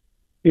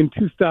in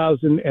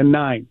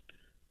 2009.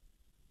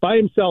 By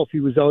himself,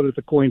 he was out at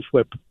the coin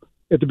flip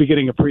at the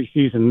beginning of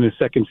preseason in his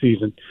second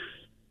season.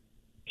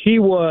 He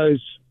was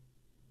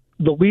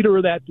the leader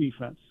of that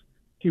defense.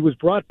 He was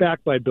brought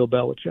back by Bill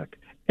Belichick.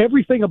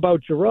 Everything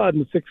about Jerod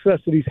and the success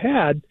that he's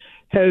had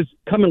has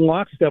come in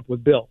lockstep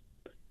with Bill.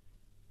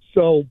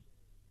 So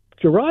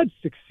Jerod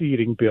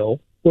succeeding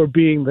Bill, or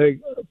being the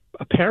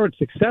apparent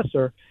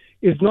successor,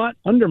 is not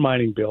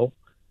undermining Bill.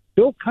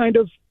 Bill kind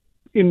of,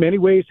 in many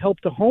ways,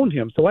 helped to hone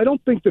him. So I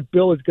don't think that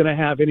Bill is going to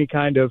have any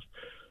kind of,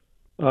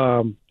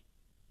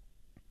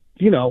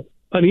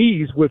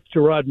 unease with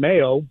Jerod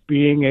Mayo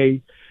being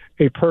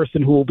a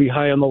person who will be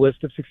high on the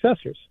list of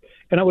successors.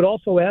 And I would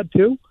also add,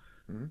 too,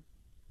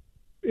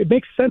 it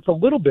makes sense a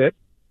little bit,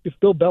 if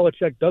Bill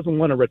Belichick doesn't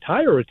want to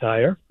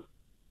retire,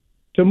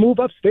 to move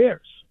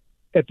upstairs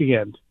at the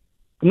end.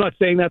 I'm not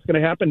saying that's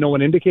going to happen. No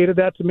one indicated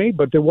that to me,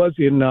 but there was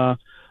in, I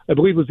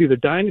believe it was either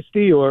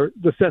Dynasty or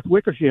the Seth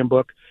Wickersham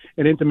book,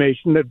 an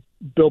intimation that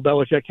Bill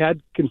Belichick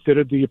had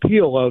considered the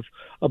appeal of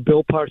a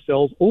Bill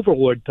Parcells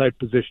overlord type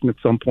position at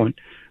some point.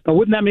 Now,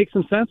 wouldn't that make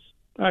some sense?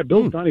 All right,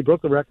 Bill's done. He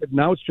broke the record.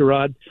 Now it's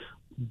Jerod.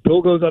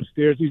 Bill goes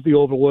upstairs. He's the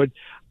overlord.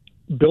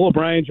 Bill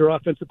O'Brien's your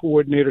offensive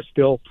coordinator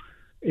still,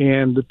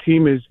 and the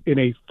team is in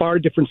a far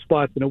different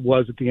spot than it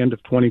was at the end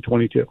of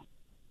 2022.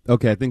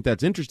 Okay, I think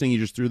that's interesting. You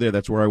just threw there.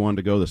 That's where I wanted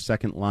to go. The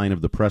second line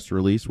of the press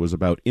release was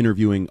about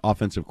interviewing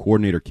offensive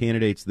coordinator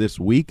candidates this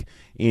week.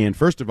 And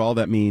first of all,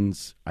 that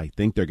means I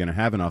think they're going to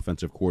have an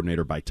offensive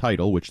coordinator by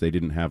title, which they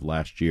didn't have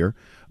last year.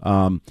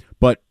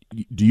 But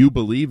do you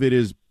believe it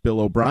is Bill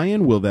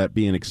O'Brien? Will that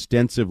be an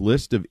extensive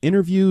list of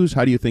interviews?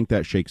 How do you think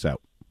that shakes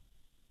out?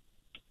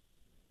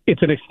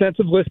 It's an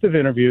extensive list of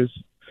interviews.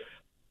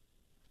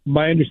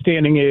 My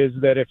understanding is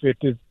that if it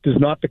does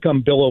not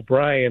become Bill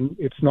O'Brien,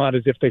 it's not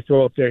as if they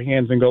throw up their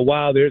hands and go,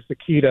 wow, there's the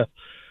key to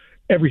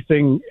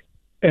everything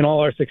and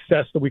all our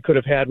success that we could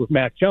have had with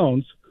Mac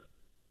Jones.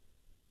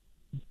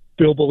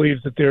 Bill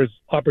believes that there's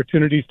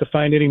opportunities to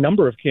find any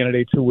number of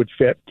candidates who would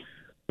fit,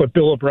 but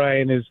Bill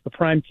O'Brien is the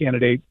prime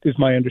candidate, is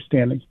my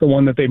understanding, the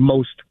one that they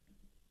most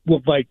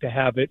would like to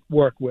have it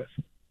work with.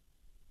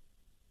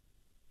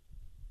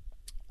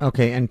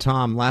 Okay, and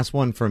Tom, last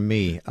one from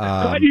me.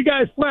 Glad you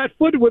guys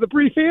flat-footed with a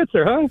brief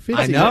answer, huh?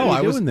 I know.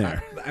 I was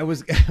there. I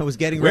was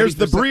getting ready. Where's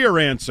the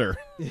Breer answer?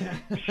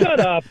 Shut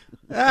up.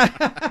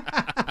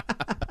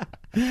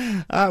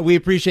 We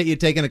appreciate you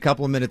taking a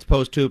couple of minutes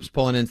post-hoops,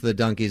 pulling into the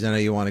Dunkies. I know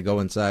you want to go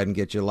inside and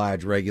get your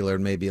Lodge regular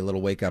and maybe a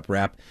little wake-up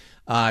wrap.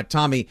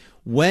 Tommy,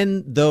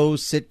 when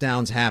those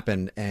sit-downs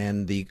happen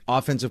and the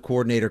offensive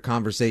coordinator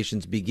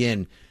conversations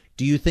begin,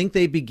 do you think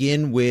they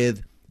begin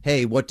with,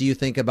 hey, what do you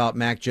think about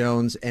Mac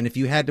Jones? And if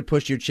you had to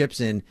push your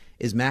chips in,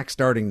 is Mac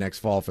starting next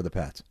fall for the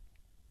Pats?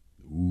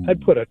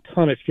 I'd put a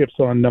ton of chips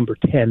on number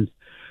 10.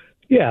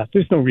 Yeah,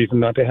 there's no reason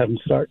not to have him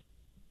start.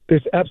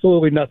 There's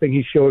absolutely nothing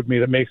he showed me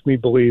that makes me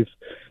believe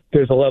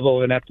there's a level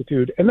of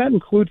ineptitude. And that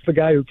includes the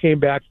guy who came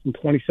back from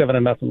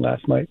 27-0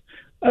 last night.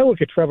 I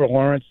look at Trevor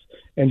Lawrence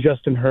and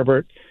Justin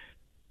Herbert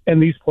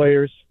and these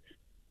players,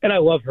 and I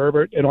love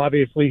Herbert, and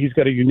obviously he's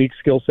got a unique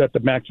skill set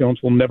that Mac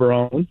Jones will never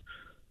own.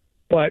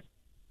 But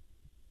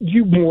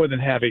you more than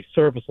have a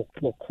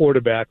serviceable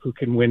quarterback who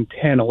can win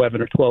 10,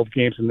 11, or 12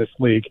 games in this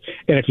league.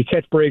 And if you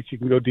catch breaks, you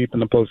can go deep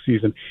in the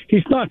postseason.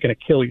 He's not going to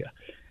kill you.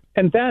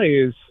 And that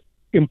is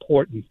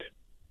important.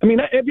 I mean,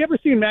 have you ever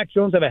seen Mac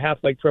Jones have a half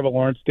like Trevor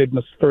Lawrence did in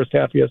the first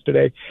half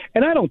yesterday?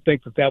 And I don't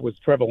think that was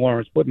Trevor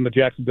Lawrence putting the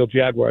Jacksonville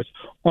Jaguars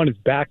on his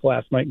back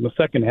last night in the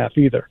second half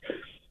either.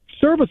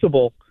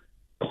 Serviceable,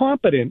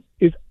 competent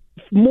is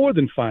more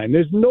than fine.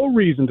 There's no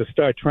reason to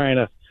start trying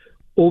to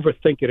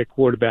overthink it at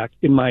quarterback,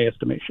 in my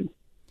estimation.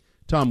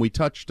 Tom, we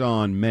touched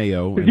on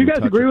Mayo. Did you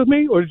guys agree with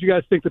me, or did you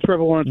guys think that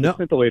Trevor Lawrence was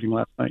scintillating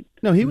last night?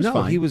 No, he was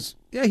fine.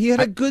 He had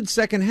a good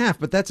second half,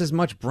 but that's as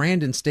much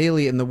Brandon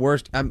Staley in the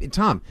worst.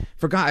 Tom,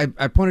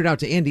 I pointed out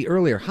to Andy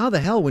earlier, how the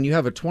hell, when you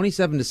have a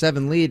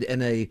 27-7 lead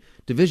and a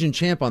division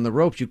champ on the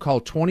ropes, you call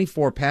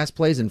 24 pass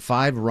plays and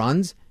 5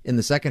 runs in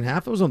the second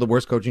half? It was one of the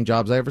worst coaching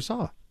jobs I ever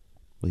saw.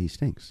 Well, he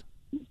stinks.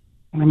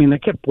 I mean, they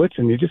kept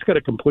blitzing. You just got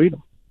to complete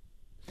them.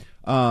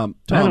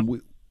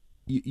 Tom,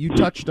 you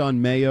touched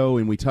on Mayo,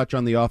 and we touched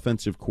on the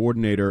offensive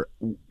coordinator.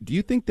 Do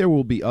you think there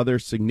will be other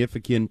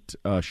significant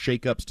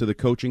shakeups to the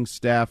coaching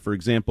staff? For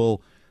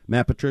example,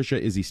 Matt Patricia,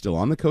 is he still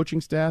on the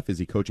coaching staff? Is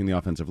he coaching the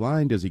offensive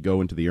line? Does he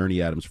go into the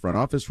Ernie Adams front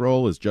office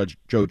role? Is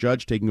Joe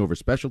Judge taking over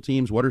special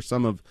teams? What are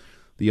some of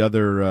the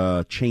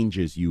other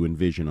changes you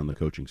envision on the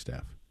coaching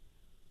staff?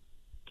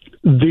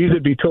 These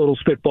would be total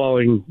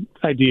spitballing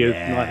ideas,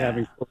 not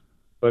having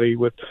somebody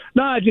with.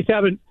 No, I just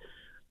haven't.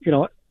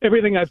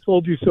 Everything I've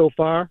told you so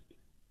far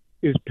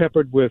is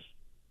peppered with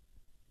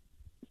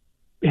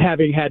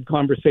having had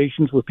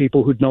conversations with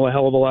people who know a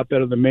hell of a lot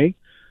better than me.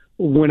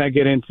 When I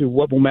get into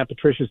what will Matt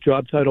Patricia's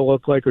job title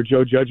look like, or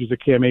Joe Judge's or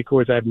Cam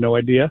Akers, I have no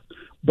idea.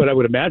 But I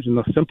would imagine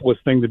the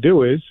simplest thing to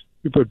do is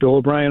you put Bill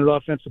O'Brien as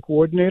offensive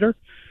coordinator.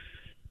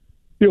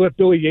 You let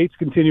Billy Yates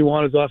continue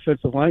on as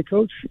offensive line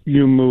coach.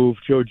 You move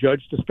Joe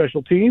Judge to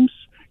special teams.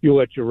 You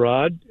let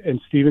Gerard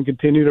and Steven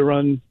continue to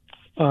run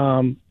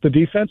the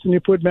defense, and you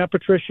put Matt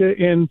Patricia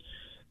in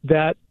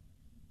that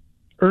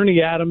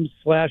Ernie Adams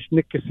 /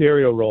 Nick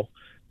Caserio role.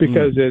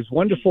 Because as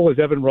wonderful as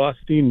Evan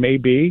Rothstein may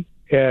be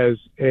as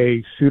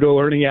a pseudo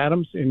Ernie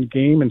Adams in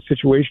game and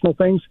situational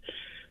things,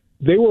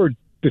 they were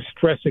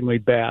distressingly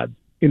bad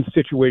in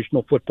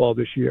situational football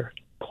this year.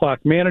 Clock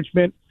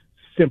management,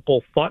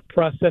 simple thought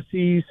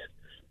processes.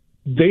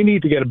 They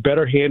need to get a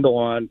better handle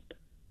on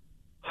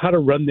how to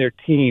run their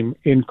team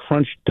in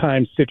crunch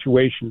time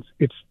situations.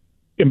 It's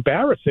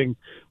embarrassing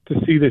to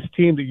see this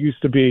team that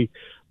used to be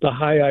the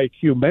high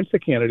IQ Mensa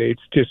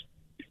candidates just,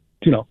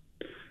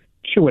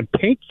 chewing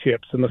paint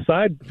chips on the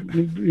side.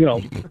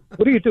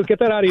 What do you do? Get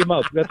that out of your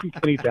mouth. You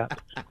can't eat that.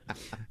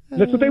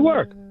 That's what they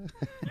were.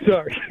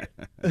 Sorry.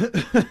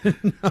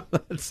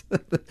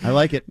 I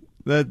like it.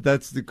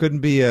 That's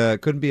couldn't be a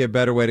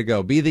better way to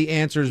go. Be the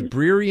answers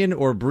Breerian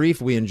or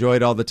brief? We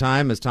enjoyed all the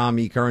time as Tom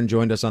E. Curran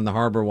joined us on the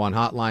Harbor One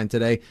hotline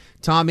today.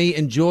 Tommy,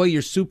 enjoy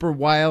your Super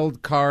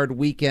Wild Card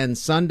Weekend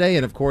Sunday,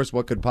 and of course,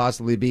 what could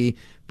possibly be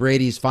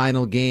Brady's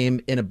final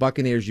game in a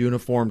Buccaneers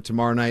uniform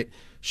tomorrow night.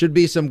 Should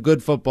be some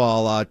good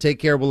football. Take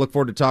care. We'll look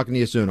forward to talking to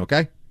you soon.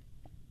 Okay.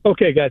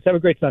 Okay, guys. Have a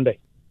great Sunday.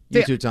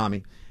 You too,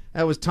 Tommy.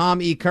 That was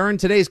Tom E. Curran.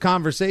 Today's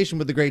conversation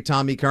with the great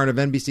Tom E. Curran of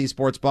NBC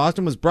Sports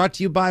Boston was brought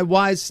to you by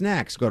Wise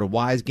Snacks. Go to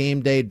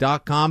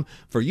wisegameday.com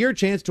for your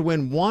chance to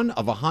win one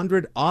of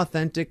 100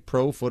 authentic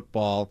pro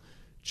football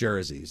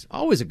jerseys.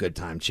 Always a good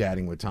time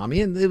chatting with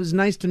Tommy, and it was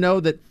nice to know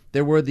that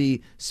there were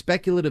the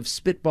speculative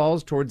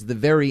spitballs towards the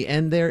very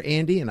end there,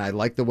 Andy, and I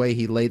like the way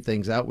he laid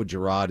things out with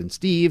Gerard and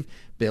Steve,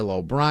 Bill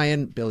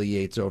O'Brien, Billy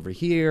Yates over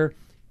here,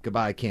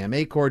 goodbye Cam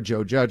Akers,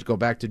 Joe Judge, go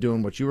back to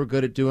doing what you were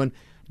good at doing.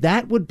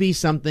 That would be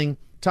something.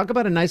 Talk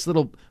about a nice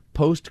little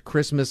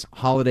post-Christmas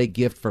holiday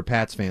gift for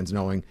Pats fans,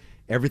 knowing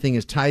everything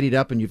is tidied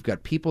up and you've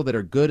got people that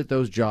are good at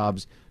those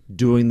jobs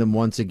doing them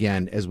once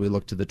again as we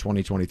look to the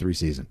 2023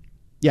 season.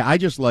 Yeah, I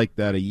just like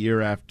that a year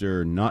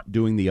after not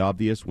doing the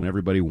obvious when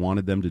everybody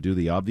wanted them to do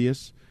the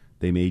obvious,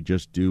 they may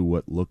just do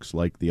what looks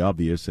like the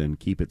obvious and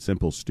keep it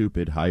simple,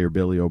 stupid. Hire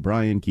Billy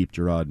O'Brien, keep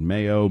Gerard and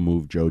Mayo,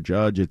 move Joe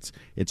Judge.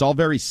 It's all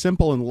very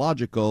simple and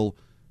logical.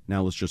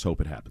 Now let's just hope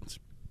it happens.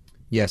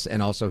 Yes,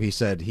 and also he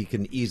said he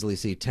can easily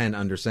see 10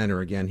 under center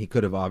again. He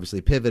could have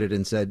obviously pivoted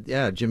and said,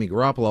 yeah, Jimmy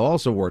Garoppolo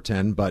also wore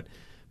 10, but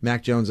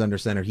Mac Jones under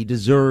center. He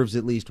deserves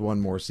at least one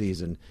more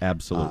season.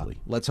 Absolutely.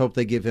 Let's hope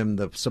they give him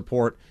the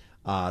support,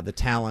 the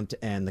talent,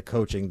 and the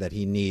coaching that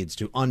he needs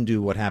to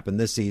undo what happened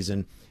this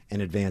season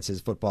and advance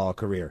his football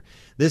career.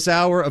 This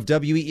hour of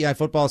WEEI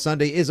Football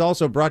Sunday is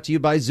also brought to you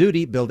by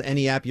Zudy. Build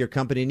any app your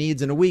company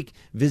needs in a week.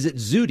 Visit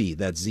Zudy,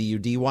 that's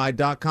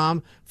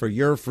ZUDY.com, for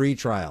your free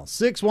trial.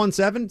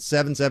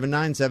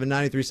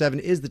 617-779-7937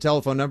 is the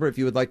telephone number if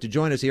you would like to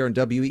join us here on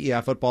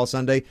WEEI Football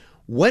Sunday.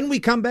 When we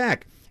come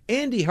back,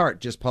 Andy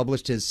Hart just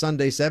published his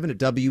Sunday 7 at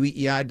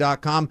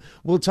WEEI.com.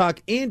 We'll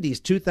talk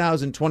Andy's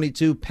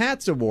 2022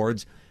 Pats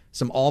Awards,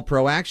 some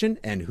all-pro action,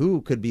 and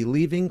who could be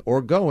leaving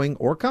or going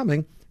or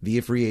coming via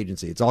free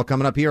agency. It's all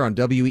coming up here on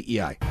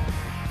WEEI.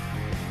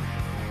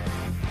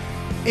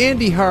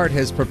 Andy Hart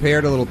has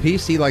prepared a little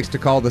piece he likes to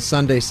call the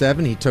Sunday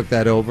 7. He took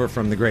that over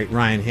from the great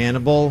Ryan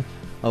Hannibal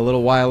a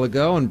little while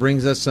ago and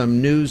brings us some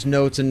news,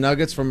 notes, and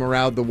nuggets from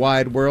around the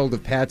wide world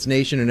of Pats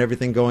Nation and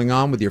everything going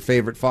on with your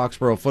favorite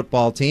Foxborough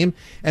football team.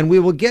 And we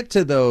will get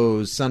to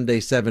those Sunday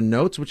 7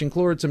 notes, which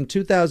include some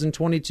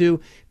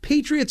 2022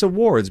 Patriots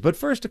awards. But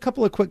first, a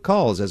couple of quick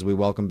calls as we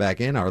welcome back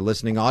in our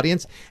listening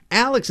audience.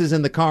 Alex is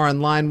in the car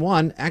on line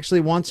 1, actually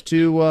wants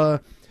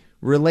to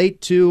relate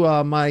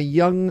to my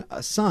young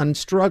son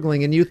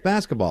struggling in youth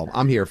basketball.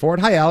 I'm here for it.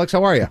 Hi, Alex.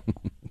 How are you?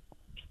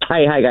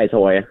 Hi, guys.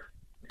 How are you?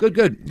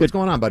 Good. What's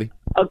going on, buddy?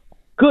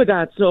 Good.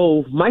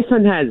 So my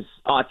son has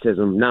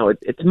autism. Now,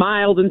 it's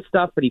mild and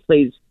stuff, but he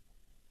plays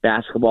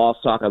basketball,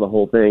 soccer, the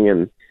whole thing.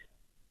 And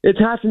it's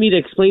hard for me to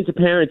explain to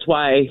parents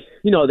why,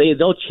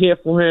 they'll cheer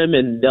for him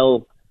and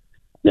they'll,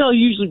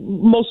 usually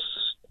most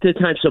of the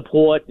time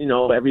support,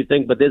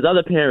 everything. But there's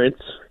other parents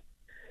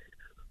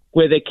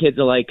where their kids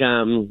are like,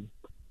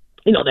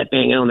 they're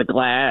banging on the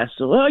glass.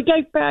 So,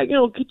 get back,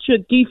 get your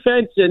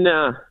defense and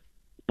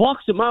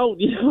box him out,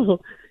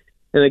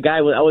 And the guy,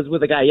 I was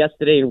with a guy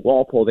yesterday in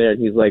Walpole there,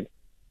 and he's like,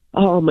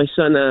 "Oh, my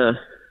son,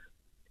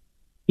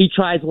 he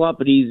tries a lot,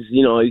 but he's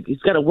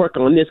got to work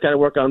on this, got to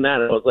work on that."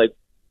 And I was like,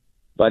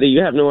 "Buddy,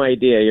 you have no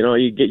idea.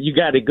 You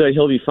got it good.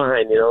 He'll be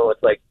fine.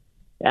 It's like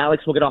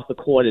Alex will get off the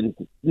court and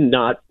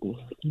not,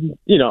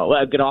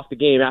 get off the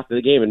game after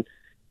the game and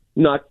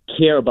not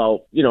care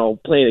about,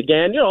 playing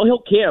again. He'll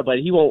care, but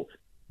he won't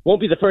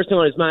be the first thing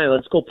on his mind.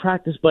 Let's go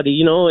practice, buddy.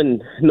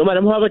 And no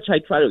matter how much I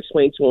try to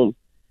explain to him,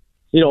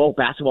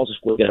 basketball's a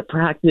sport. You got to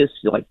practice.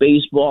 Like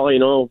baseball,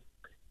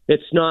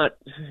 it's not,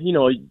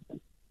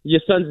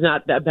 your son's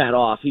not that bad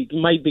off. He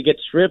might get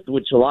stripped,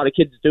 which a lot of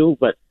kids do,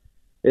 but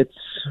it's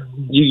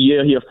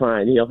you're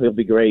fine. He'll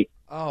be great."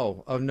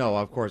 Oh no,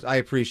 of course. I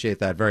appreciate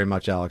that very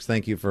much, Alex.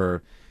 Thank you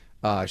for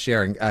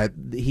sharing. My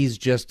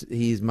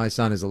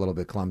son is a little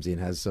bit clumsy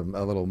and has a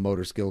little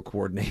motor skill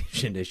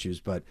coordination issues,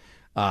 but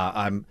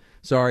I'm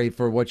sorry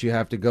for what you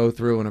have to go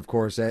through. And of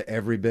course,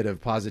 every bit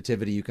of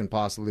positivity you can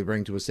possibly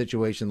bring to a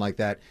situation like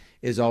that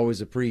is always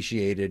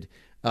appreciated.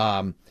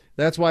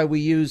 That's why we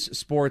use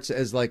sports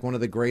as like one of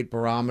the great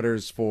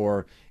barometers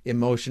for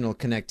emotional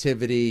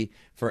connectivity,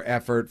 for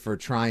effort, for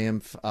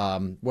triumph.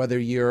 Whether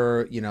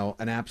you're,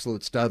 an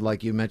absolute stud,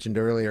 like you mentioned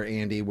earlier,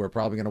 Andy, we're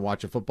probably going to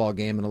watch a football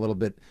game in a little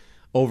bit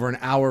over an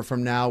hour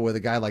from now with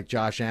a guy like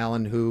Josh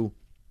Allen, who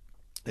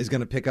is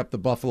going to pick up the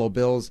Buffalo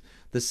Bills,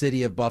 the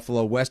city of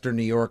Buffalo, Western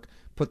New York,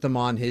 put them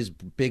on his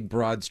big,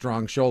 broad,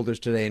 strong shoulders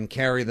today and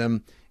carry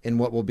them in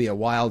what will be a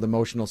wild,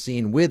 emotional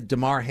scene with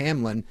Damar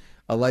Hamlin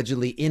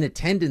allegedly in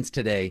attendance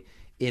today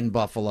in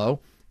Buffalo.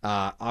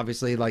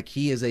 Obviously,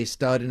 he is a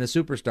stud and a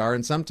superstar,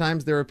 and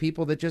sometimes there are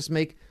people that just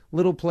make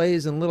little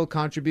plays and little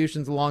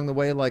contributions along the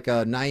way, like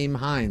Nyheim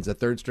Hines, a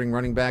third-string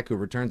running back who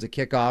returns a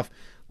kickoff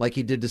like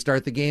he did to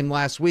start the game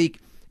last week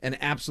and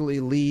absolutely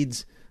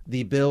leads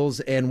the Bills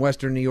and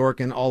Western New York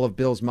and all of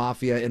Bills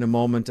Mafia in a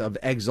moment of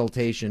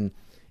exultation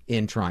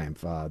in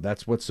triumph.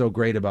 That's what's so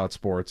great about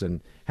sports,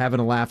 and having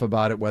a laugh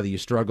about it, whether you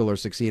struggle or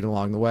succeed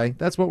along the way,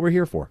 that's what we're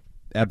here for.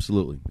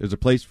 Absolutely. There's a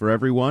place for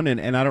everyone,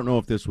 and I don't know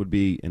if this would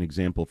be an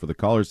example for the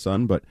caller's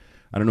son, but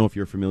I don't know if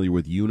you're familiar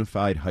with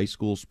unified high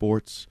school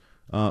sports,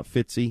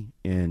 Fitzy,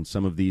 and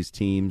some of these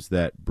teams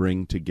that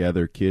bring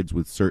together kids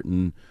with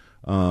certain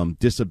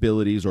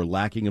disabilities or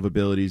lacking of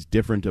abilities,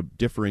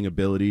 differing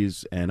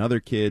abilities, and other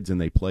kids,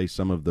 and they play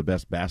some of the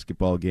best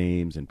basketball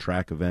games and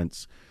track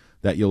events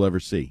that you'll ever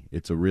see.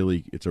 It's a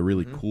really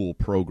cool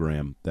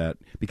program, that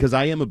because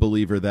I am a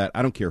believer that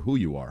I don't care who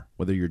you are,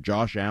 whether you're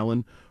Josh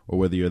Allen or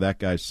whether you're that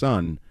guy's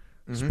son,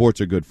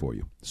 sports are good for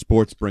you.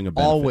 Sports bring a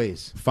benefit.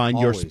 Always. Find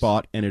your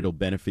spot, and it'll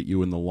benefit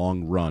you in the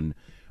long run.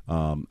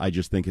 I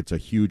just think it's a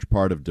huge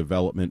part of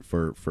development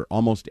for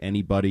almost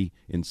anybody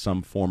in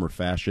some form or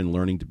fashion,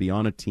 learning to be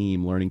on a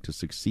team, learning to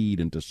succeed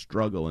and to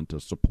struggle and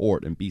to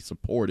support and be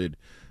supported.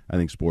 I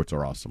think sports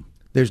are awesome.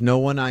 There's no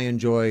one I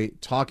enjoy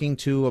talking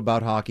to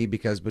about hockey,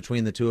 because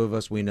between the two of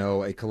us, we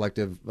know a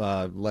collective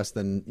less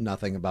than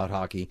nothing about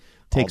hockey.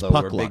 Takes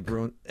Although puck we're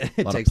luck.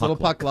 It takes a little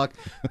puck luck.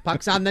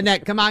 Pucks on the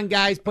net. Come on,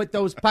 guys, put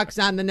those pucks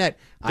on the net.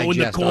 Go in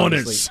the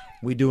corners. Obviously.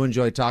 We do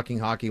enjoy talking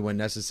hockey when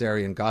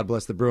necessary, and God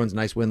bless the Bruins.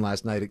 Nice win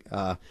last night.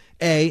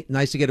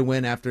 Nice to get a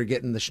win after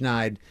getting the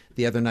schneid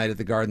the other night at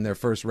the Garden, their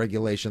first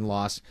regulation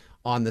loss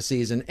on the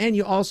season. And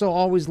you also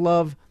always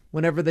love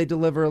whenever they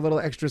deliver a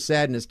little extra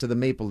sadness to the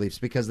Maple Leafs,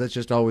 because that's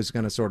just always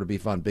going to sort of be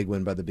fun. Big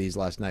win by the Bees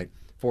last night,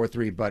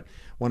 4-3. But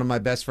one of my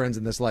best friends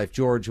in this life,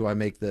 George, who I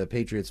make the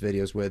Patriots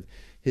videos with,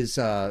 his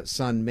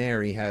son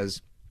Mary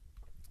has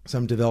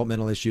some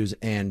developmental issues,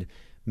 and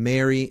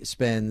Mary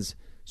spends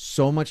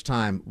so much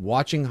time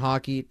watching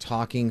hockey,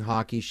 talking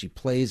hockey. She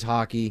plays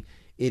hockey.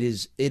 It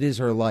is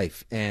her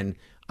life, and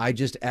I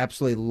just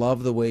absolutely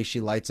love the way she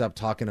lights up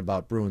talking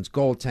about Bruins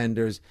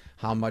goaltenders,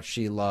 how much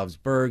she loves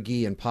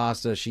Bergie and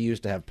Pasta. She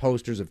used to have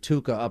posters of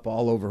Tuukka up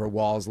all over her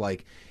walls.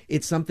 Like,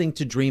 it's something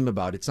to dream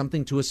about. It's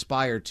something to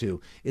aspire to.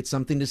 It's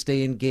something to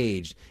stay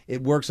engaged.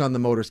 It works on the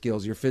motor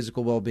skills, your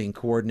physical well-being,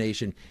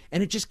 coordination,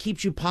 and it just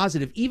keeps you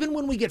positive. Even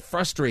when we get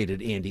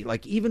frustrated, Andy,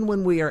 like even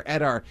when we are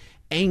at our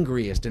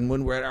angriest and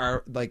when we're at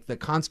our, like, the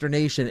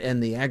consternation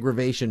and the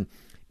aggravation,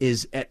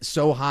 is at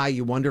so high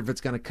you wonder if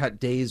it's going to cut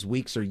days,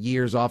 weeks, or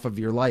years off of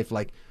your life.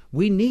 Like,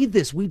 we need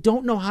this. We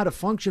don't know how to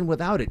function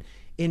without it.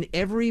 In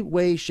every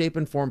way, shape,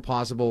 and form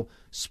possible,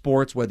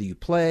 sports, whether you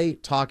play,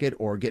 talk it,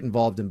 or get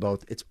involved in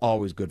both, it's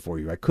always good for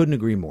you. I couldn't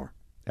agree more.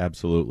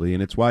 Absolutely,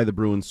 and it's why the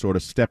Bruins sort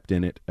of stepped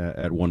in it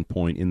at one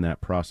point in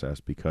that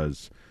process,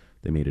 because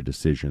they made a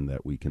decision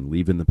that we can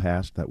leave in the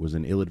past. That was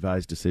an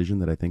ill-advised decision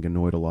that I think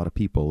annoyed a lot of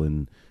people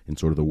in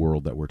sort of the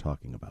world that we're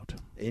talking about.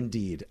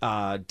 Indeed.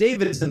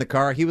 David is in the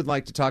car. He would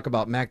like to talk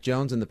about Mac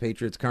Jones and the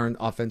Patriots' current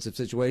offensive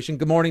situation.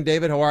 Good morning,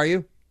 David. How are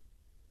you?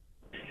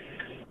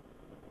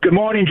 Good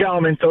morning,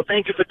 gentlemen. So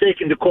thank you for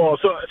taking the call.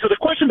 So the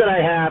question that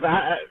I have,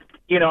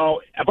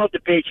 about the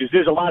Patriots,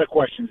 there's a lot of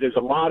questions. There's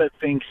a lot of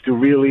things to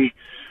really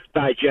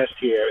digest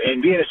here.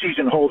 And being a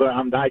season holder,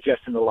 I'm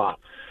digesting a lot.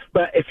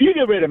 But if you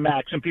get rid of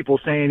Mac, some people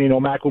saying,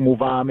 Mac will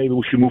move on, maybe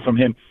we should move from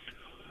him.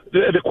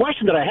 The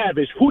question that I have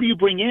is, who do you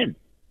bring in?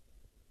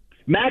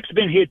 Mac's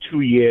been here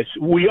 2 years.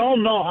 We all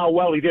know how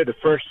well he did the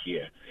first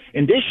year.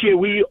 And this year,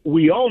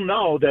 we all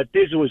know that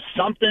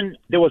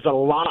there was a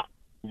lot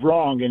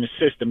wrong in the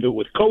system.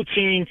 With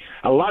coaching,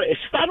 it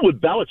started with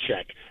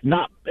Belichick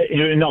not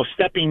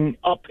stepping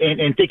up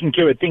and taking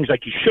care of things like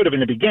he should have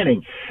in the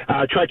beginning.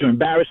 Tried to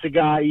embarrass the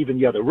guy, even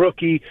the other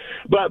rookie.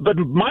 But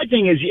my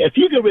thing is, if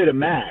you get rid of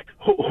Mac,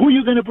 who are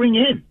you going to bring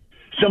in?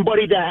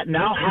 Somebody that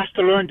now has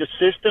to learn the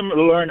system,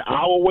 learn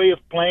our way of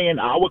playing,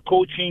 our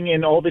coaching,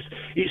 and all this.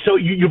 So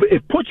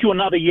it puts you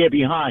another year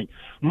behind.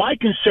 My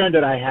concern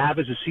that I have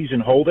as a season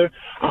holder,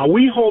 are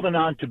we holding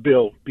on to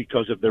Bill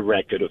because of the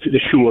record, the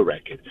Shula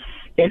record?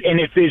 And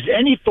if there's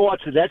any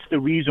thoughts that that's the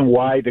reason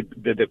why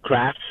the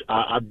Crafts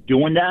are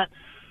doing that,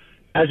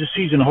 as a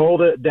season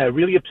holder, that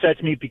really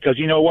upsets me, because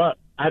you know what?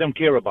 I don't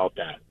care about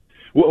that.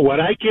 What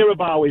I care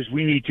about is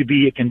we need to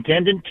be a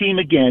contending team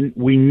again.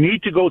 We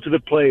need to go to the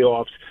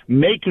playoffs,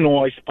 make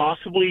noise,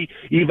 possibly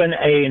even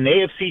an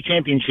AFC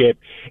championship.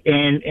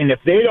 And if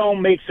they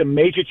don't make some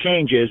major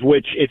changes,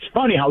 which it's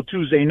funny how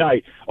Tuesday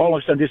night, all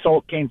of a sudden this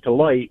all came to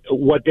light,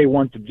 what they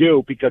want to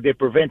do, because they're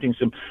preventing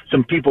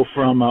some people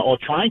from, or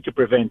trying to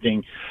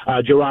preventing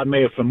Gerard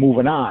Mayer from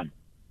moving on,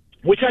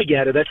 which I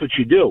get it. That's what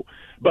you do.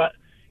 But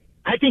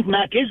I think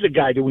Mac is the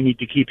guy that we need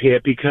to keep here,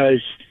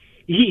 because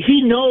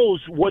he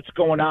knows what's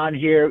going on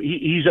here.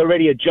 He's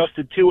already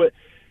adjusted to it.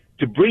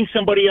 To bring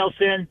somebody else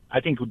in,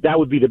 I think that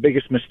would be the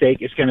biggest mistake.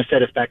 It's going to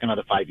set us back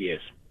another 5 years.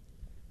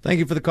 Thank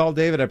you for the call,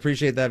 David. I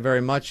appreciate that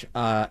very much.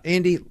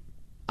 Andy,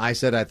 I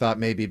said I thought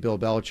maybe Bill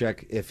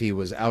Belichick, if he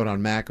was out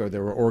on Mac or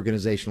there were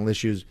organizational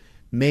issues,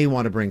 may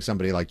want to bring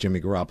somebody like Jimmy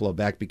Garoppolo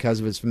back because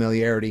of his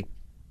familiarity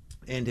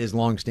and his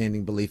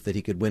longstanding belief that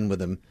he could win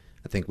with him.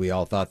 I think we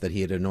all thought that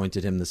he had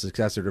anointed him the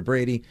successor to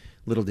Brady.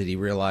 Little did he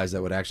realize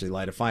that would actually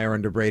light a fire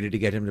under Brady to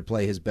get him to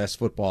play his best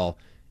football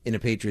in a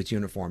Patriots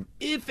uniform.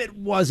 If it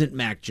wasn't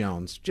Mac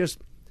Jones, just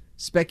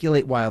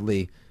speculate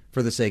wildly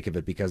for the sake of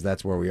it, because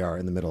that's where we are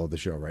in the middle of the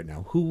show right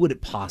now. Who would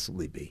it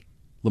possibly be?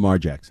 Lamar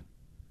Jackson.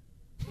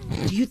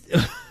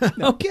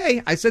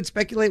 Okay, I said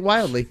speculate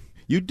wildly.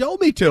 You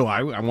told me to.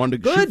 I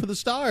wanted to shoot for the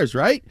stars,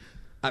 right?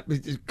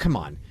 Come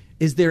on.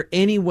 Is there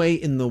any way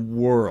in the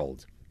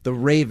world the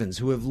Ravens,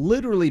 who have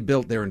literally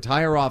built their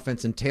entire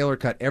offense and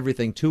tailor-cut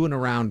everything to and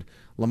around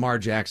Lamar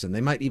Jackson, they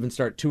might even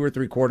start 2 or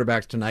 3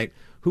 quarterbacks tonight.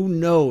 Who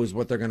knows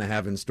what they're going to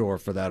have in store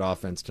for that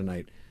offense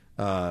tonight?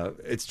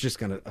 It's just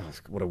going to,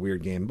 what a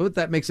weird game. But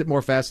that makes it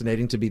more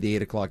fascinating to be the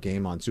 8 o'clock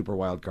game on Super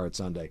Wildcard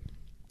Sunday.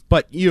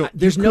 But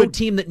there's no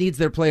team that needs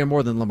their player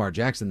more than Lamar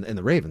Jackson and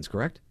the Ravens,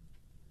 correct?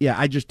 Yeah,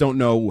 I just don't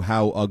know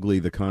how ugly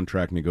the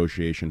contract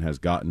negotiation has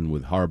gotten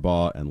with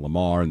Harbaugh and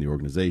Lamar and the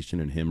organization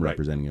and him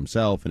representing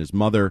himself and his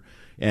mother.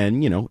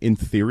 And, in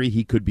theory,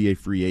 he could be a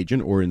free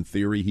agent, or in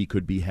theory, he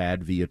could be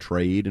had via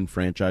trade and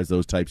franchise,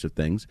 those types of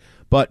things.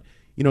 But,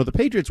 the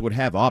Patriots would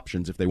have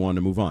options if they wanted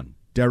to move on.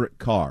 Derek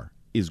Carr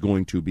is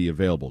going to be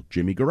available.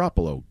 Jimmy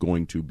Garoppolo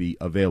going to be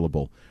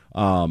available.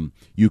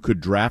 You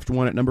could draft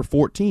one at number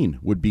 14,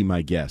 would be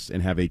my guess,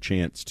 and have a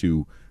chance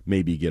to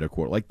maybe get a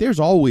quarterback. Like, there's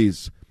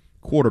always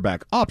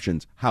quarterback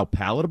options. How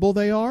palatable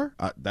they are,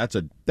 that's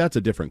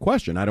a different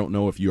question. I don't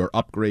know if you're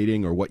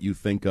upgrading or what you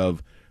think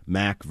of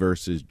Mac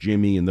versus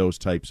Jimmy and those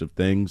types of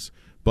things,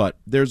 but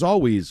there's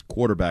always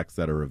quarterbacks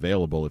that are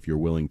available if you're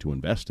willing to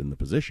invest in the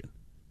position.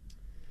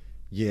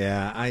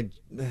 Yeah,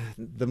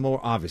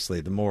 the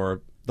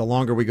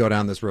longer we go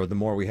down this road, the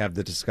more we have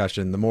the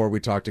discussion, the more we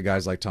talk to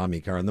guys like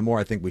Tommy Carr, and the more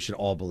I think we should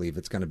all believe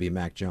it's going to be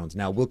Mac Jones.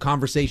 Now, will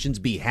conversations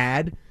be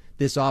had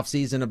this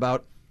offseason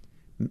about,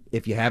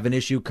 if you have an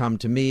issue, come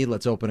to me.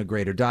 Let's open a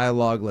greater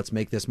dialogue. Let's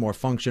make this more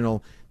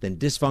functional than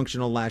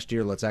dysfunctional last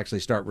year. Let's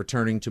actually start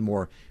returning to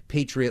more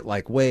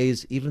Patriot-like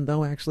ways, even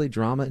though actually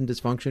drama and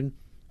dysfunction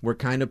were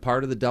kind of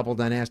part of the double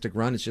dynastic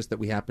run. It's just that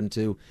we happen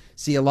to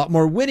see a lot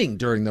more winning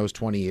during those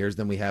 20 years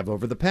than we have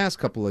over the past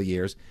couple of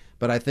years.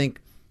 But I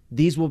think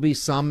these will be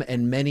some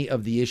and many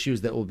of the issues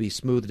that will be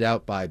smoothed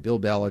out by Bill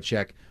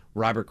Belichick,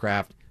 Robert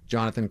Kraft,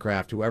 Jonathan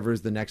Kraft, whoever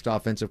is the next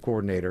offensive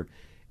coordinator,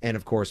 and,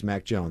 of course,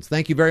 Mac Jones.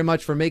 Thank you very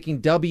much for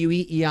making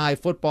WEEI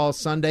Football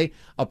Sunday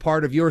a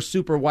part of your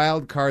Super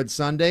Wild Card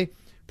Sunday.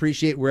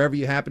 Appreciate wherever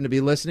you happen to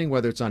be listening,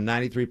 whether it's on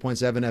 93.7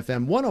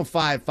 FM,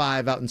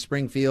 105.5 out in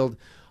Springfield,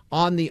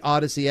 on the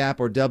Odyssey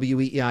app or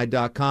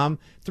WEEI.com.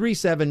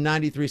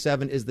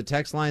 37937 is the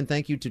text line.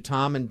 Thank you to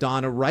Tom and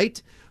Donna Wright,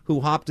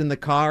 who hopped in the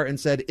car and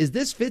said, is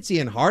this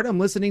Fitzy and Hart I'm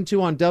listening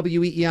to on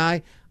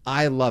WEEI?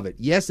 I love it.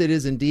 Yes, it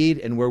is indeed,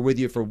 and we're with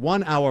you for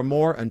 1 hour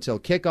more until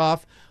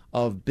kickoff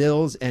of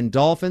Bills and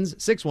Dolphins.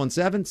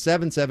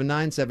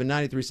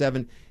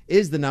 617-779-7937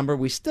 is the number.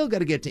 We still got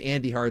to get to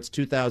Andy Hart's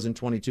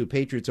 2022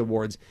 Patriots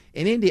Awards.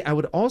 And Andy, I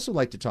would also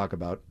like to talk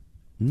about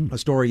a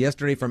story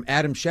yesterday from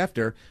Adam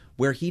Schefter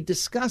where he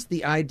discussed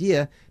the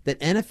idea that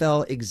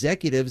NFL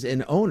executives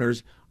and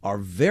owners are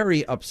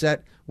very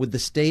upset with the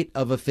state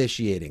of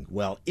officiating.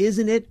 Well,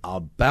 isn't it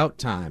about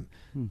time?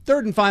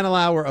 Third and final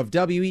hour of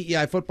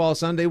WEEI Football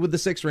Sunday with the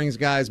Six Rings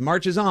guys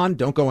marches on.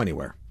 Don't go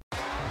anywhere.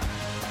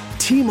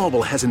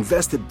 T-Mobile has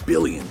invested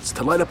billions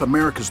to light up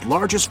America's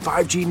largest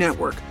 5G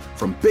network,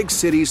 from big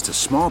cities to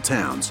small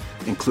towns,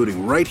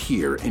 including right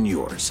here in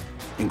yours.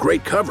 And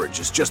great coverage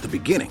is just the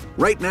beginning.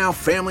 Right now,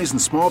 families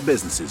and small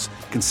businesses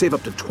can save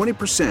up to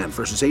 20%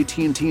 versus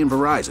AT&T and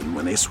Verizon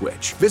when they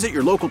switch. Visit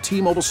your local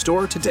T-Mobile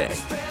store today.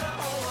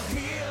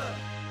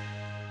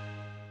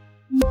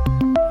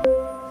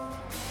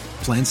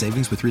 Plan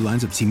savings with 3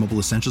 lines of T-Mobile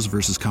Essentials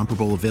versus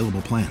comparable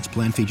available plans.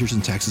 Plan features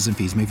and taxes and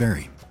fees may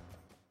vary.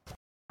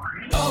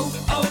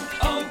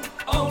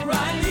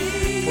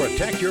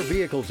 Protect your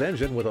vehicle's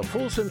engine with a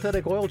full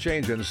synthetic oil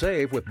change and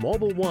save with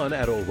Mobil 1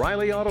 at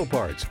O'Reilly Auto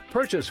Parts.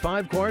 Purchase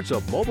 5 quarts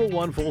of Mobil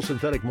 1 full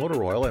synthetic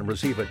motor oil and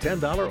receive a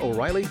 $10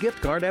 O'Reilly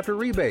gift card after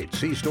rebate.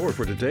 See store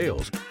for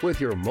details. With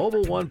your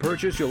Mobil 1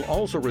 purchase, you'll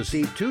also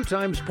receive 2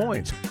 times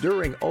points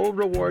during O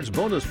Rewards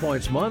Bonus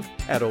Points Month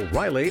at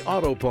O'Reilly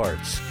Auto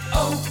Parts.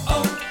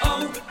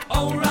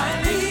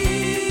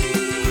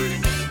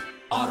 O'Reilly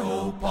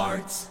Auto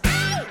Parts.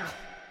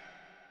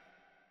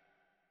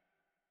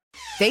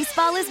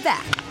 Baseball is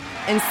back,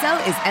 and so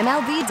is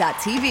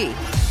MLB.tv.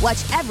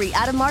 Watch every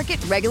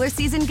out-of-market regular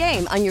season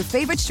game on your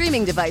favorite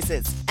streaming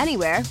devices,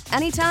 anywhere,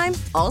 anytime,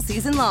 all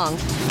season long.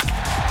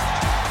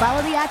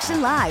 Follow the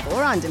action live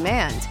or on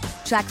demand.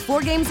 Track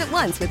 4 games at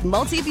once with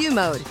multi-view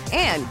mode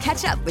and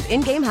catch up with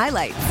in-game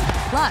highlights.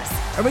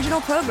 Plus,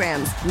 original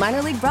programs,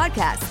 minor league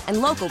broadcasts,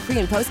 and local pre-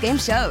 and post-game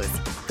shows.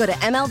 Go to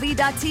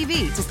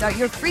MLB.tv to start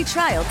your free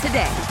trial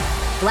today.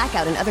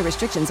 Blackout and other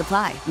restrictions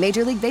apply.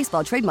 Major League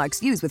Baseball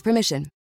trademarks used with permission.